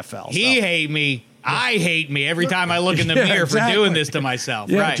in the NFL. He hate me. I hate me every time I look in the mirror for doing this to myself.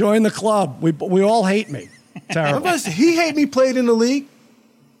 Yeah, right. Join the club. We all hate me. Terrible. He Hate Me played in the league.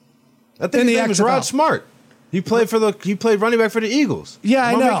 I think his name was Rod Smart. He played running back for the Eagles. Yeah,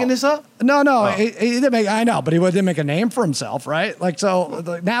 I know. Am I making this up? No. Oh. He didn't make. I know, but he didn't make a name for himself, right? Like,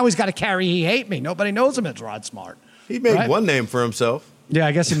 so now he's got to carry He Hate Me. Nobody knows him as Rod Smart. He made one name for himself. Yeah,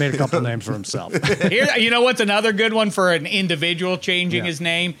 I guess he made a couple names for himself. Here, you know what's another good one for an individual changing his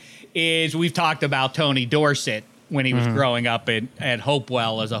name is we've talked about Tony Dorsett when he was growing up at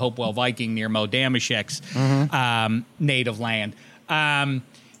Hopewell as a Hopewell Viking near Mo Damashek's native land.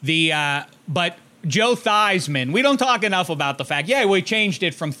 But Joe Theismann, we don't talk enough about the fact, we changed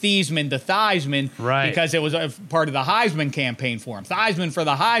it from Thiesman to Theismann because it was a part of the Heisman campaign for him. Theismann for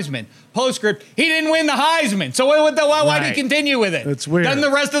the Heisman. Postscript, he didn't win the Heisman, so why did he continue with it? It's weird. Doesn't the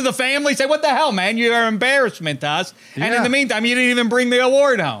rest of the family say, what the hell, man, you're an embarrassment to us, and in the meantime, you didn't even bring the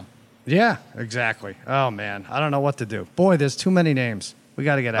award home. Yeah, exactly. Oh, man, I don't know what to do. Boy, there's too many names. We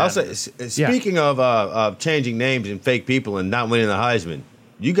got to get out of it. Speaking of changing names and fake people and not winning the Heisman,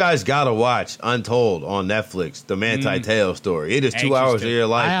 you guys gotta watch Untold on Netflix, the Manti Te'o story. It is 2 hours of your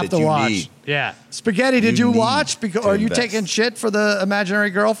life that you need. Yeah, Spaghetti. Did you watch? Are you taking shit for the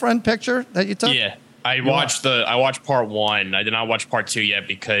imaginary girlfriend picture that you took? Yeah. I watched part 1. I did not watch part 2 yet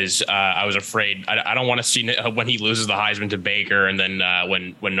because I was afraid. I don't want to see when he loses the Heisman to Baker, and then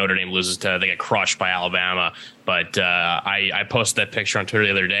when Notre Dame loses they get crushed by Alabama. But I posted that picture on Twitter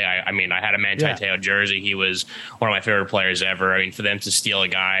the other day. I mean, I had a Manti Te'o jersey. He was one of my favorite players ever. I mean, for them to steal a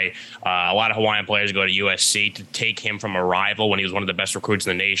guy, a lot of Hawaiian players go to USC. To take him from a rival when he was one of the best recruits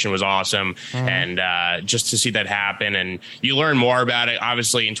in the nation was awesome. And just to see that happen, and you learn more about it.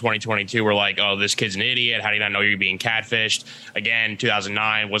 Obviously, in 2022, we're like, oh, this kid's an idiot. How do you not know you're being catfished? Again,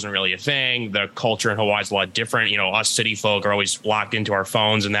 2009 wasn't really a thing. The culture in Hawaii is a lot different. You know, us city folk are always locked into our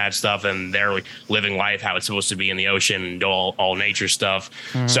phones and that stuff, and they're living life how it's supposed to be in the ocean and all nature stuff.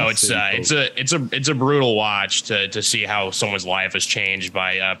 So it's a brutal watch to see how someone's life has changed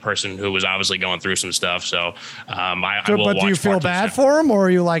by a person who was obviously going through some stuff. So I will watch. But do you feel bad for him, or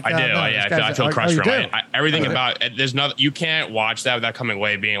are you like? I do. I feel crushed for him. Everything about there's nothing. You can't watch that without coming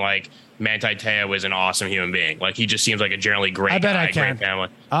away being like, Manti Te'o is an awesome human being. Like, he just seems like a generally great guy, great family.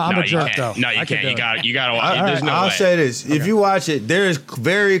 I'm a jerk, though. No, you can't. You got to watch it. There's no way. I'll say this. Okay. If you watch it, there is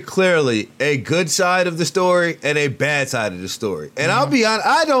very clearly a good side of the story and a bad side of the story. And I'll be honest,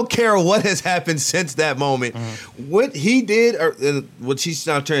 I don't care what has happened since that moment. What he did, or what she's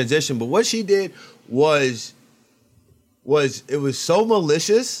now transitioned, but what she did was it was so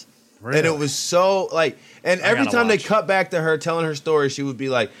malicious. Really? And it was so, like, and every time they cut back to her telling her story, she would be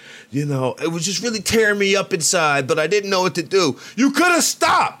like, you know, it was just really tearing me up inside, but I didn't know what to do. You could have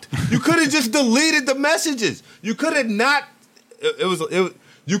stopped. You could have just deleted the messages. You could have not. There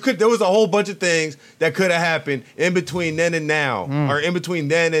was a whole bunch of things that could have happened in between then and now, or in between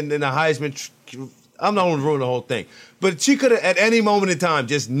then and the Heisman. I'm not going to ruin the whole thing. But she could have, at any moment in time,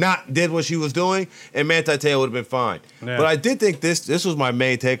 just not did what she was doing, and Manti Te'o would have been fine. Yeah. But I did think this was my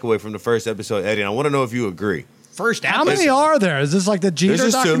main takeaway from the first episode, Eddie, and I want to know if you agree. How many are there? Is this like the Jeter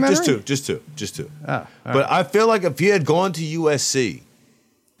documentary? Just two. Oh, but I feel like if he had gone to USC,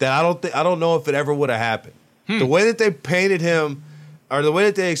 that I don't know if it ever would have happened. The way that they painted him, or the way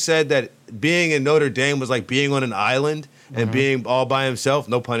that they said that being in Notre Dame was like being on an island and being all by himself,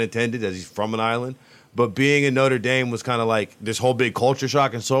 no pun intended, as he's from an island. But being in Notre Dame was kind of like this whole big culture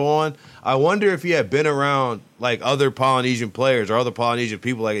shock and so on. I wonder if he had been around like other Polynesian players or other Polynesian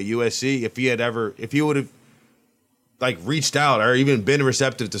people like at USC, if he would have like reached out or even been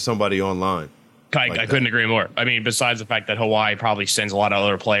receptive to somebody online. I couldn't agree more. I mean, besides the fact that Hawaii probably sends a lot of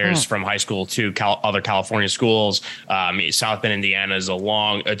other players from high school to other California schools, South Bend, Indiana is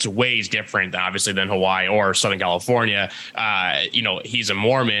it's ways different, obviously, than Hawaii or Southern California. He's a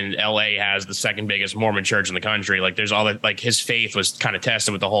Mormon. LA has the second biggest Mormon church in the country. Like, there's all that. Like, his faith was kind of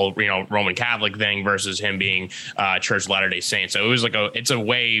tested with the whole Roman Catholic thing versus him being Church Latter-day Saints. So it was like you're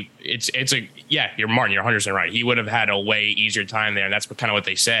Martin. You're 100% right. He would have had a way easier time there, and that's kind of what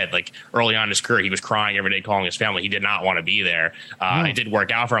they said. Like, early on in his career, he was crying every day, calling his family. He did not want to be there. It did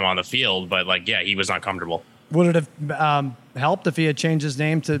work out for him on the field, but he was not comfortable. Would it have helped if he had changed his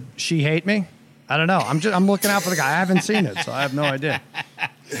name to She Hate Me? I don't know. I'm looking out for the guy. I haven't seen it, so I have no idea.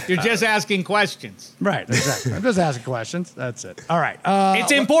 You're just asking questions. Right, exactly. I'm just asking questions. That's it. All right.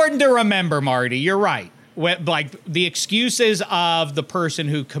 It's important to remember, Marty. You're right. Like, the excuses of the person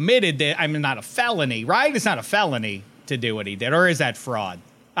who committed not a felony, right? It's not a felony to do what he did, or is that fraud?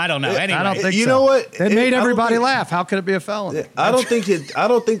 I don't know. Anyway, I don't think you so. know what? They made everybody laugh. How could it be a felony? I don't think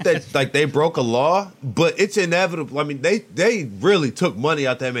that they broke a law, but it's inevitable. I mean, they really took money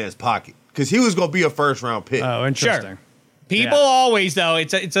out that man's pocket because he was going to be a first-round pick. Oh, interesting. Sure. People always, though,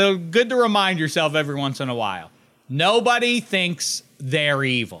 it's a good to remind yourself every once in a while. Nobody thinks they're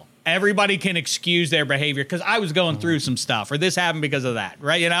evil. Everybody can excuse their behavior because I was going through some stuff, or this happened because of that,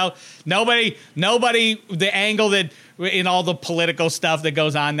 right? Nobody, the angle that in all the political stuff that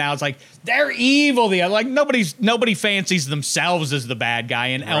goes on now, it's like they're evil. Nobody fancies themselves as the bad guy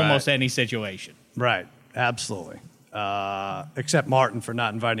in almost any situation. Right, absolutely. Except Martin for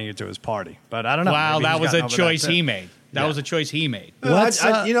not inviting you to his party, but I don't know. Wow, that was a choice he made. That was a choice he made.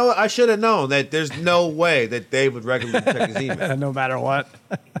 I should have known that there's no way that they would regularly check his email. No matter what.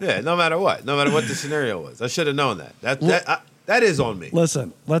 No matter what the scenario was. I should have known that. That is on me.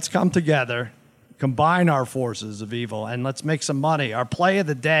 Listen, let's come together, combine our forces of evil, and let's make some money. Our play of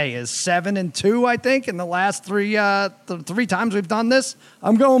the day is 7-2, I think, in the last three times we've done this.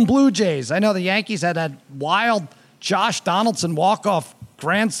 I'm going Blue Jays. I know the Yankees had that wild Josh Donaldson walk-off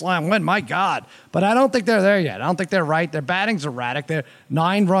grand slam win, my God. But I don't think they're there yet. I don't think they're right. Their batting's erratic. They're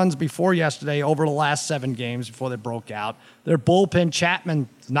 9 runs before yesterday over the last 7 games before they broke out. Their bullpen, Chapman's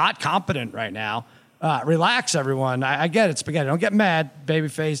not competent right now. Relax, everyone. I get it, Spaghetti. Don't get mad,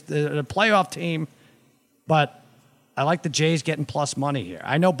 babyface. They're a playoff team, but I like the Jays getting plus money here.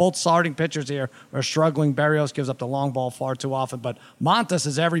 I know both starting pitchers here are struggling. Berrios gives up the long ball far too often, but Montes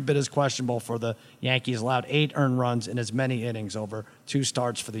is every bit as questionable for the Yankees. Allowed 8 earned runs in as many innings over 2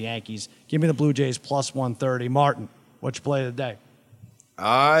 starts for the Yankees. Give me the Blue Jays plus 130. Martin, what's your play of the day?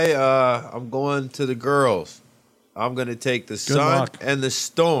 I'm going to the girls. I'm going to take the Sun and the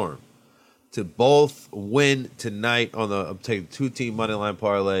Storm to both win tonight I'm taking 2-team money line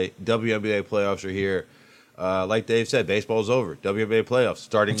parlay. WNBA playoffs are here. Like Dave said, baseball's over. WNBA playoffs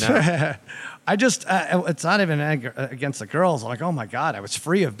starting now. It's not even against the girls. I'm like, oh my God, I was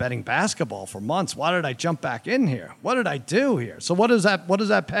free of betting basketball for months. Why did I jump back in here? What did I do here? So what does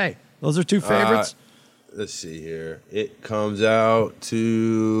that pay? Those are 2 favorites? Let's see here. It comes out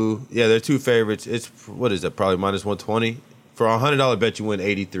to, they're 2 favorites. It's, what is that, probably minus 120? For a $100 bet, you win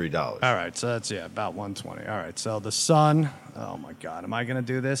 $83. All right, so that's, about 120. All right, so the Sun, oh my God, am I going to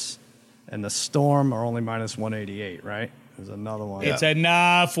do this? And the Storm are only minus 188, right? There's another one. It's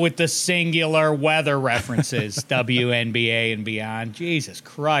enough with the singular weather references, WNBA and beyond. Jesus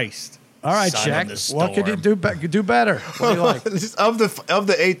Christ. All right, check. What could you do better? What do you like? of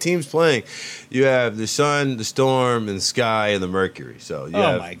the 8 teams playing, you have the Sun, the Storm, and the Sky, and the Mercury. So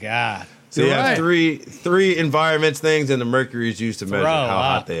my God. So you have three environments things, and the Mercury is used to measure how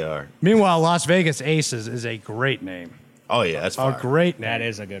hot they are. Meanwhile, Las Vegas Aces is a great name. Oh, yeah, that's fire. A great name. That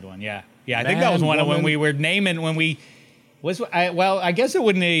is a good one, yeah. Yeah, I think that was one of when we were naming, I guess it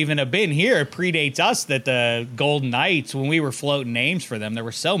wouldn't even have been here. It predates us that the Golden Knights, when we were floating names for them, there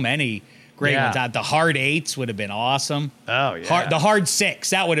were so many great ones. The Hard 8s would have been awesome. Oh, yeah. The Hard 6,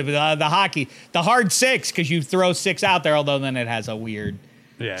 that would have been the hockey. The Hard 6, because you throw 6 out there, although then it has a weird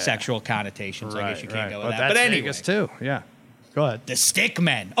sexual connotation, so I guess you can't go with that. But anyway. Vegas too, yeah. Go ahead. The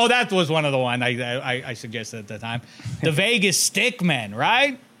Stickmen. Oh, that was one of the one I suggested at the time. The Vegas Stickmen,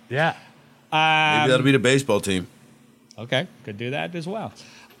 right? Yeah. Maybe that'll be the baseball team. Okay, could do that as well.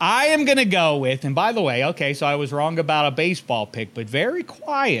 I am going to go with, and by the way, so I was wrong about a baseball pick, but very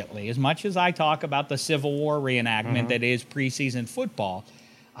quietly, as much as I talk about the Civil War reenactment that is preseason football,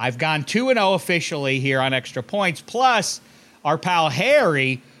 I've gone 2-0 officially here on Extra Points, plus our pal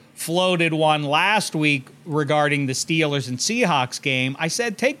Harry floated one last week regarding the Steelers and Seahawks game. I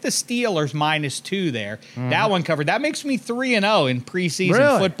said, take the Steelers -2 there. That one covered. That makes me 3-0 in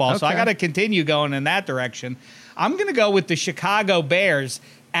preseason football. Okay. So I got to continue going in that direction. I'm going to go with the Chicago Bears.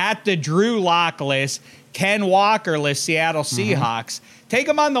 at the Drew Lock-less, Ken Walker-less Seattle Seahawks. Take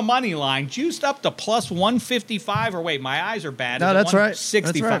them on the money line, juiced up to plus 155. Or wait, my eyes are bad. No, that's right.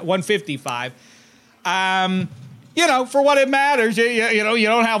 155. For what it matters, you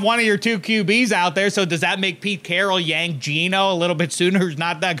don't have one of your two QBs out there. So does that make Pete Carroll yank Geno a little bit sooner, who's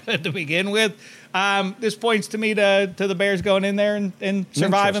not that good to begin with? This points to me to the Bears going in there and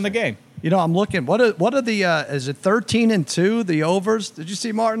surviving the game. I'm looking. What are the? Is it 13-2? The overs? Did you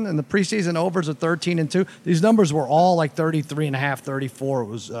see, Martin? And the preseason overs are 13-2. These numbers were all like 33.5, 34. It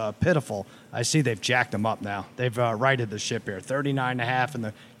was pitiful. I see they've jacked them up now. They've righted the ship here. 39.5 in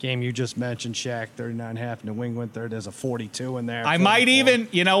the game you just mentioned, Shaq. 39.5 New England. There's a 42 in there. I might even.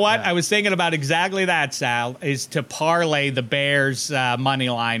 You know what? Yeah. I was thinking about exactly that, Sal. Is to parlay the Bears money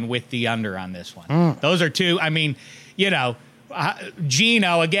line with the under on this one. Those are two. I mean,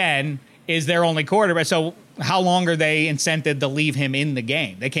 Geno again is their only quarterback. So how long are they incented to leave him in the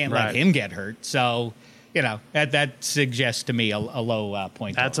game? They can't let him get hurt. So, that suggests to me a low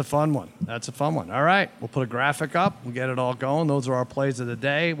point. That's a fun one. All right. We'll put a graphic up. We'll get it all going. Those are our plays of the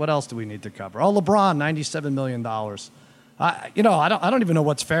day. What else do we need to cover? Oh, LeBron, $97 million. I don't even know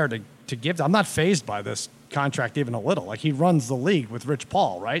what's fair to give. I'm not fazed by this contract even a little. Like, he runs the league with Rich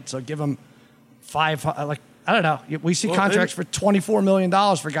Paul, right? So give him I don't know. We see contracts for $24 million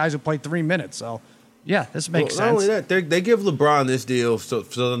for guys who play 3 minutes. So, yeah, this makes sense. Not only that, they give LeBron this deal so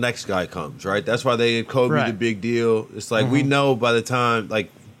the next guy comes, right? That's why they gave Kobe the big deal. It's like we know by the time,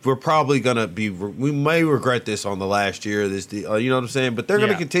 we're probably going to we may regret this on the last year of this deal. You know what I'm saying? But they're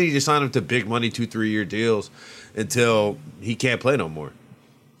going to continue to sign him to big money 2-3 year deals until he can't play no more.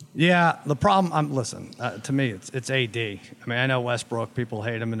 Yeah, the problem, to me, it's AD. I mean, I know Westbrook, people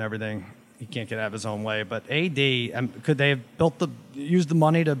hate him and everything. He can't get out of his own way. But AD, could they have used the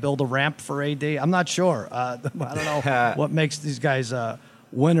money to build a ramp for AD? I'm not sure. I don't know what makes these guys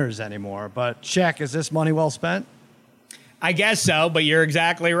winners anymore. But, Shaq, is this money well spent? I guess so, but you're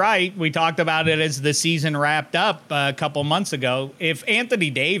exactly right. We talked about it as the season wrapped up a couple months ago. If Anthony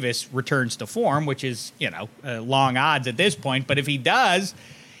Davis returns to form, which is, long odds at this point, but if he does,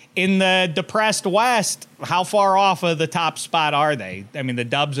 in the depressed West, how far off of the top spot are they? I mean, the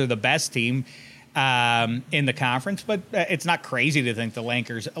Dubs are the best team in the conference, but it's not crazy to think the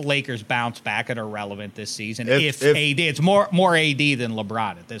Lakers bounce back and are relevant this season. If AD, it's more AD than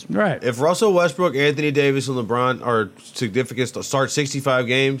LeBron at this point. Right. If Russell Westbrook, Anthony Davis, and LeBron are significant, start 65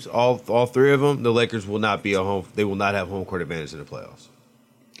 games, all three of them, the Lakers will not be they will not have home court advantage in the playoffs.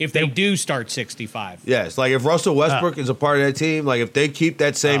 If they do start 65. Yes, if Russell Westbrook is a part of that team, if they keep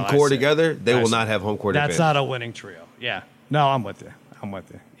that same core together, they will not have home court advantage. That's not a winning trio. Yeah. No, I'm with you.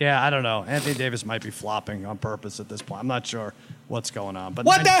 Yeah, I don't know. Anthony Davis might be flopping on purpose at this point. I'm not sure what's going on. But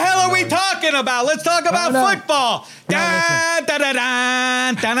what the hell are we talking about? Let's talk about football.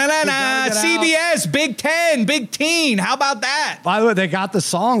 CBS, Big Ten, Big Teen. How about that? By the way, they got the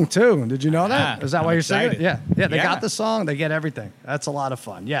song, too. Did you know that? Is that why you're saying it? Yeah, they got the song. They get everything. That's a lot of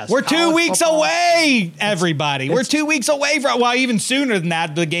fun. Yes. We're 2 weeks away, everybody. We're 2 weeks away from, even sooner than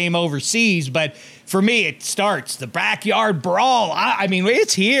that, the game overseas. But for me, it starts the backyard brawl. I mean,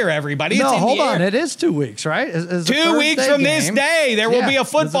 it's here, everybody. No, hold on. It is 2 weeks, right? Is 2 weeks from this day, there will be a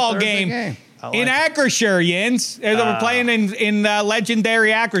football game. In Acrisure, Jens. We're playing in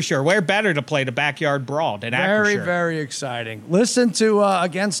legendary Acrisure. Where better to play the backyard brawl than Acrisure? Very, very exciting. Listen to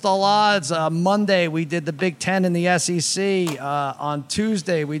Against All Odds. Monday, we did the Big Ten and the SEC. On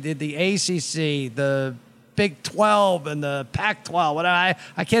Tuesday, we did the ACC, the Big 12 and the Pac-12.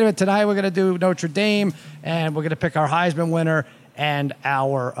 I can't even. Tonight, we're going to do Notre Dame, and we're going to pick our Heisman winner and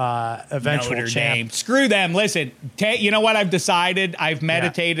our eventual Notre champ. Dame. Screw them. Listen, you know what I've decided? I've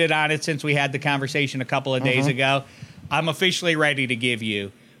meditated on it since we had the conversation a couple of days ago. I'm officially ready to give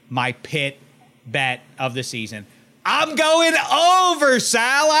you my Pitt bet of the season. I'm going over,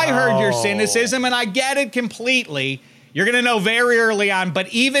 Sal. I heard your cynicism, and I get it completely. You're going to know very early on, but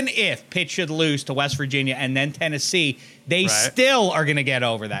even if Pitt should lose to West Virginia and then Tennessee, they still are going to get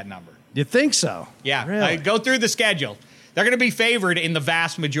over that number. You think so? Yeah. Really? Go through the schedule. They're going to be favored in the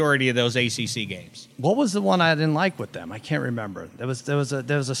vast majority of those ACC games. What was the one I didn't like with them? I can't remember. There was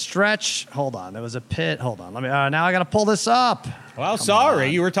a stretch. Hold on. There was a Pitt. Hold on. Let me. Now I got to pull this up. Well, sorry,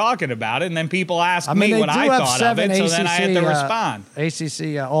 you were talking about it, and then people asked me what I thought of it, so then I had to respond.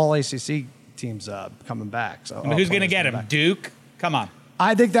 All ACC teams coming back. So who's going to get him? Duke? Come on.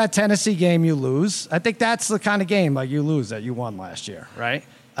 I think that Tennessee game you lose. I think that's the kind of game you lose that you won last year, right?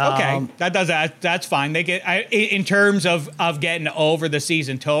 Okay, that's fine. They get in terms of getting over the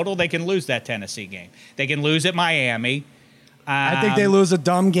season total. They can lose that Tennessee game. They can lose at Miami. I think they lose a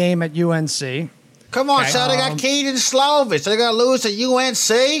dumb game at UNC. Come on, Sal. They got Keaton Slovis. They're going to lose to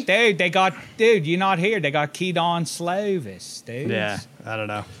UNC? Dude, you're not here. They got Keaton Slovis, dude. Yeah, I don't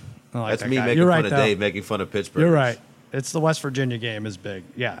know. That's me making fun of Dave, making fun of Pittsburgh. You're right. It's the West Virginia game is big.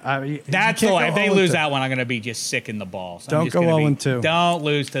 Yeah. That's the way. If they lose that one, I'm going to be just sick in the balls. Don't go 0-2. Don't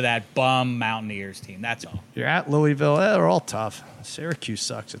lose to that bum Mountaineers team. That's all. You're at Louisville. They're all tough. Syracuse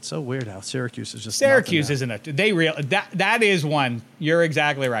sucks. It's so weird how Syracuse is just Syracuse isn't that is one. You're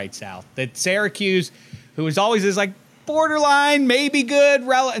exactly right, Sal. That Syracuse, who is always is like borderline, maybe good.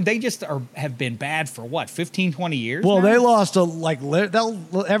 They just have been bad for what, 15, 20 years? Well, now? they lost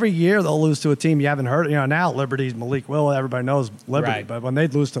to every year they'll lose to a team you haven't heard. Now Liberty's Malik Will. Everybody knows Liberty, right. But when they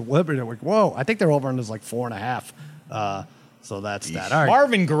lose to Liberty, they're like, whoa! I think their over under is like 4.5. So that's that. All right.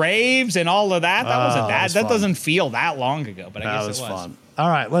 Marvin Graves and all of that. That wasn't that. That doesn't feel that long ago, but I guess it was fun. All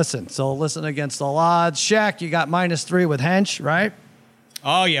right, listen. So listen against all odds. Shaq, you got -3 with Hench, right?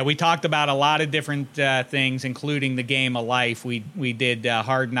 Oh, yeah. We talked about a lot of different things, including the game of life. We did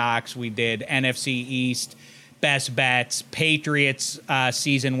Hard Knocks. We did NFC East, best bets, Patriots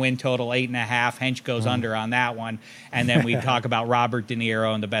season win total 8.5. Hench goes under on that one. And then we talk about Robert De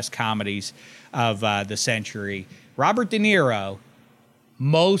Niro and the best comedies of the century. Robert De Niro,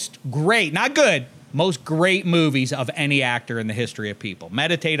 most great movies of any actor in the history of people.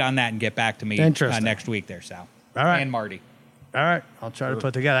 Meditate on that and get back to me next week there, Sal. All right. And Marty. All right, I'll try to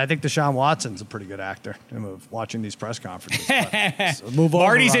put together. I think Deshaun Watson's a pretty good actor. Watching these press conferences. So move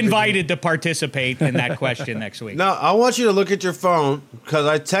Marty's invited to participate in that question next week. No, I want you to look at your phone because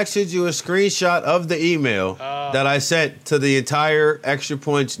I texted you a screenshot of the email that I sent to the entire Extra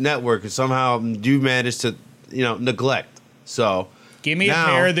Points network, and somehow you managed to, neglect. So give me a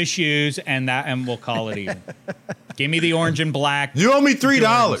pair of the shoes, and we'll call it even. Give me the orange and black. You owe me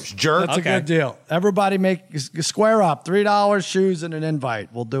 $3, jerk. That's a good deal. Everybody square up. $3, shoes, and an invite.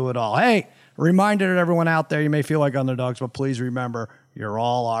 We'll do it all. Hey, a reminder to everyone out there, you may feel like underdogs, but please remember, you're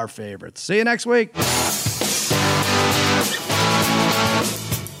all our favorites. See you next week.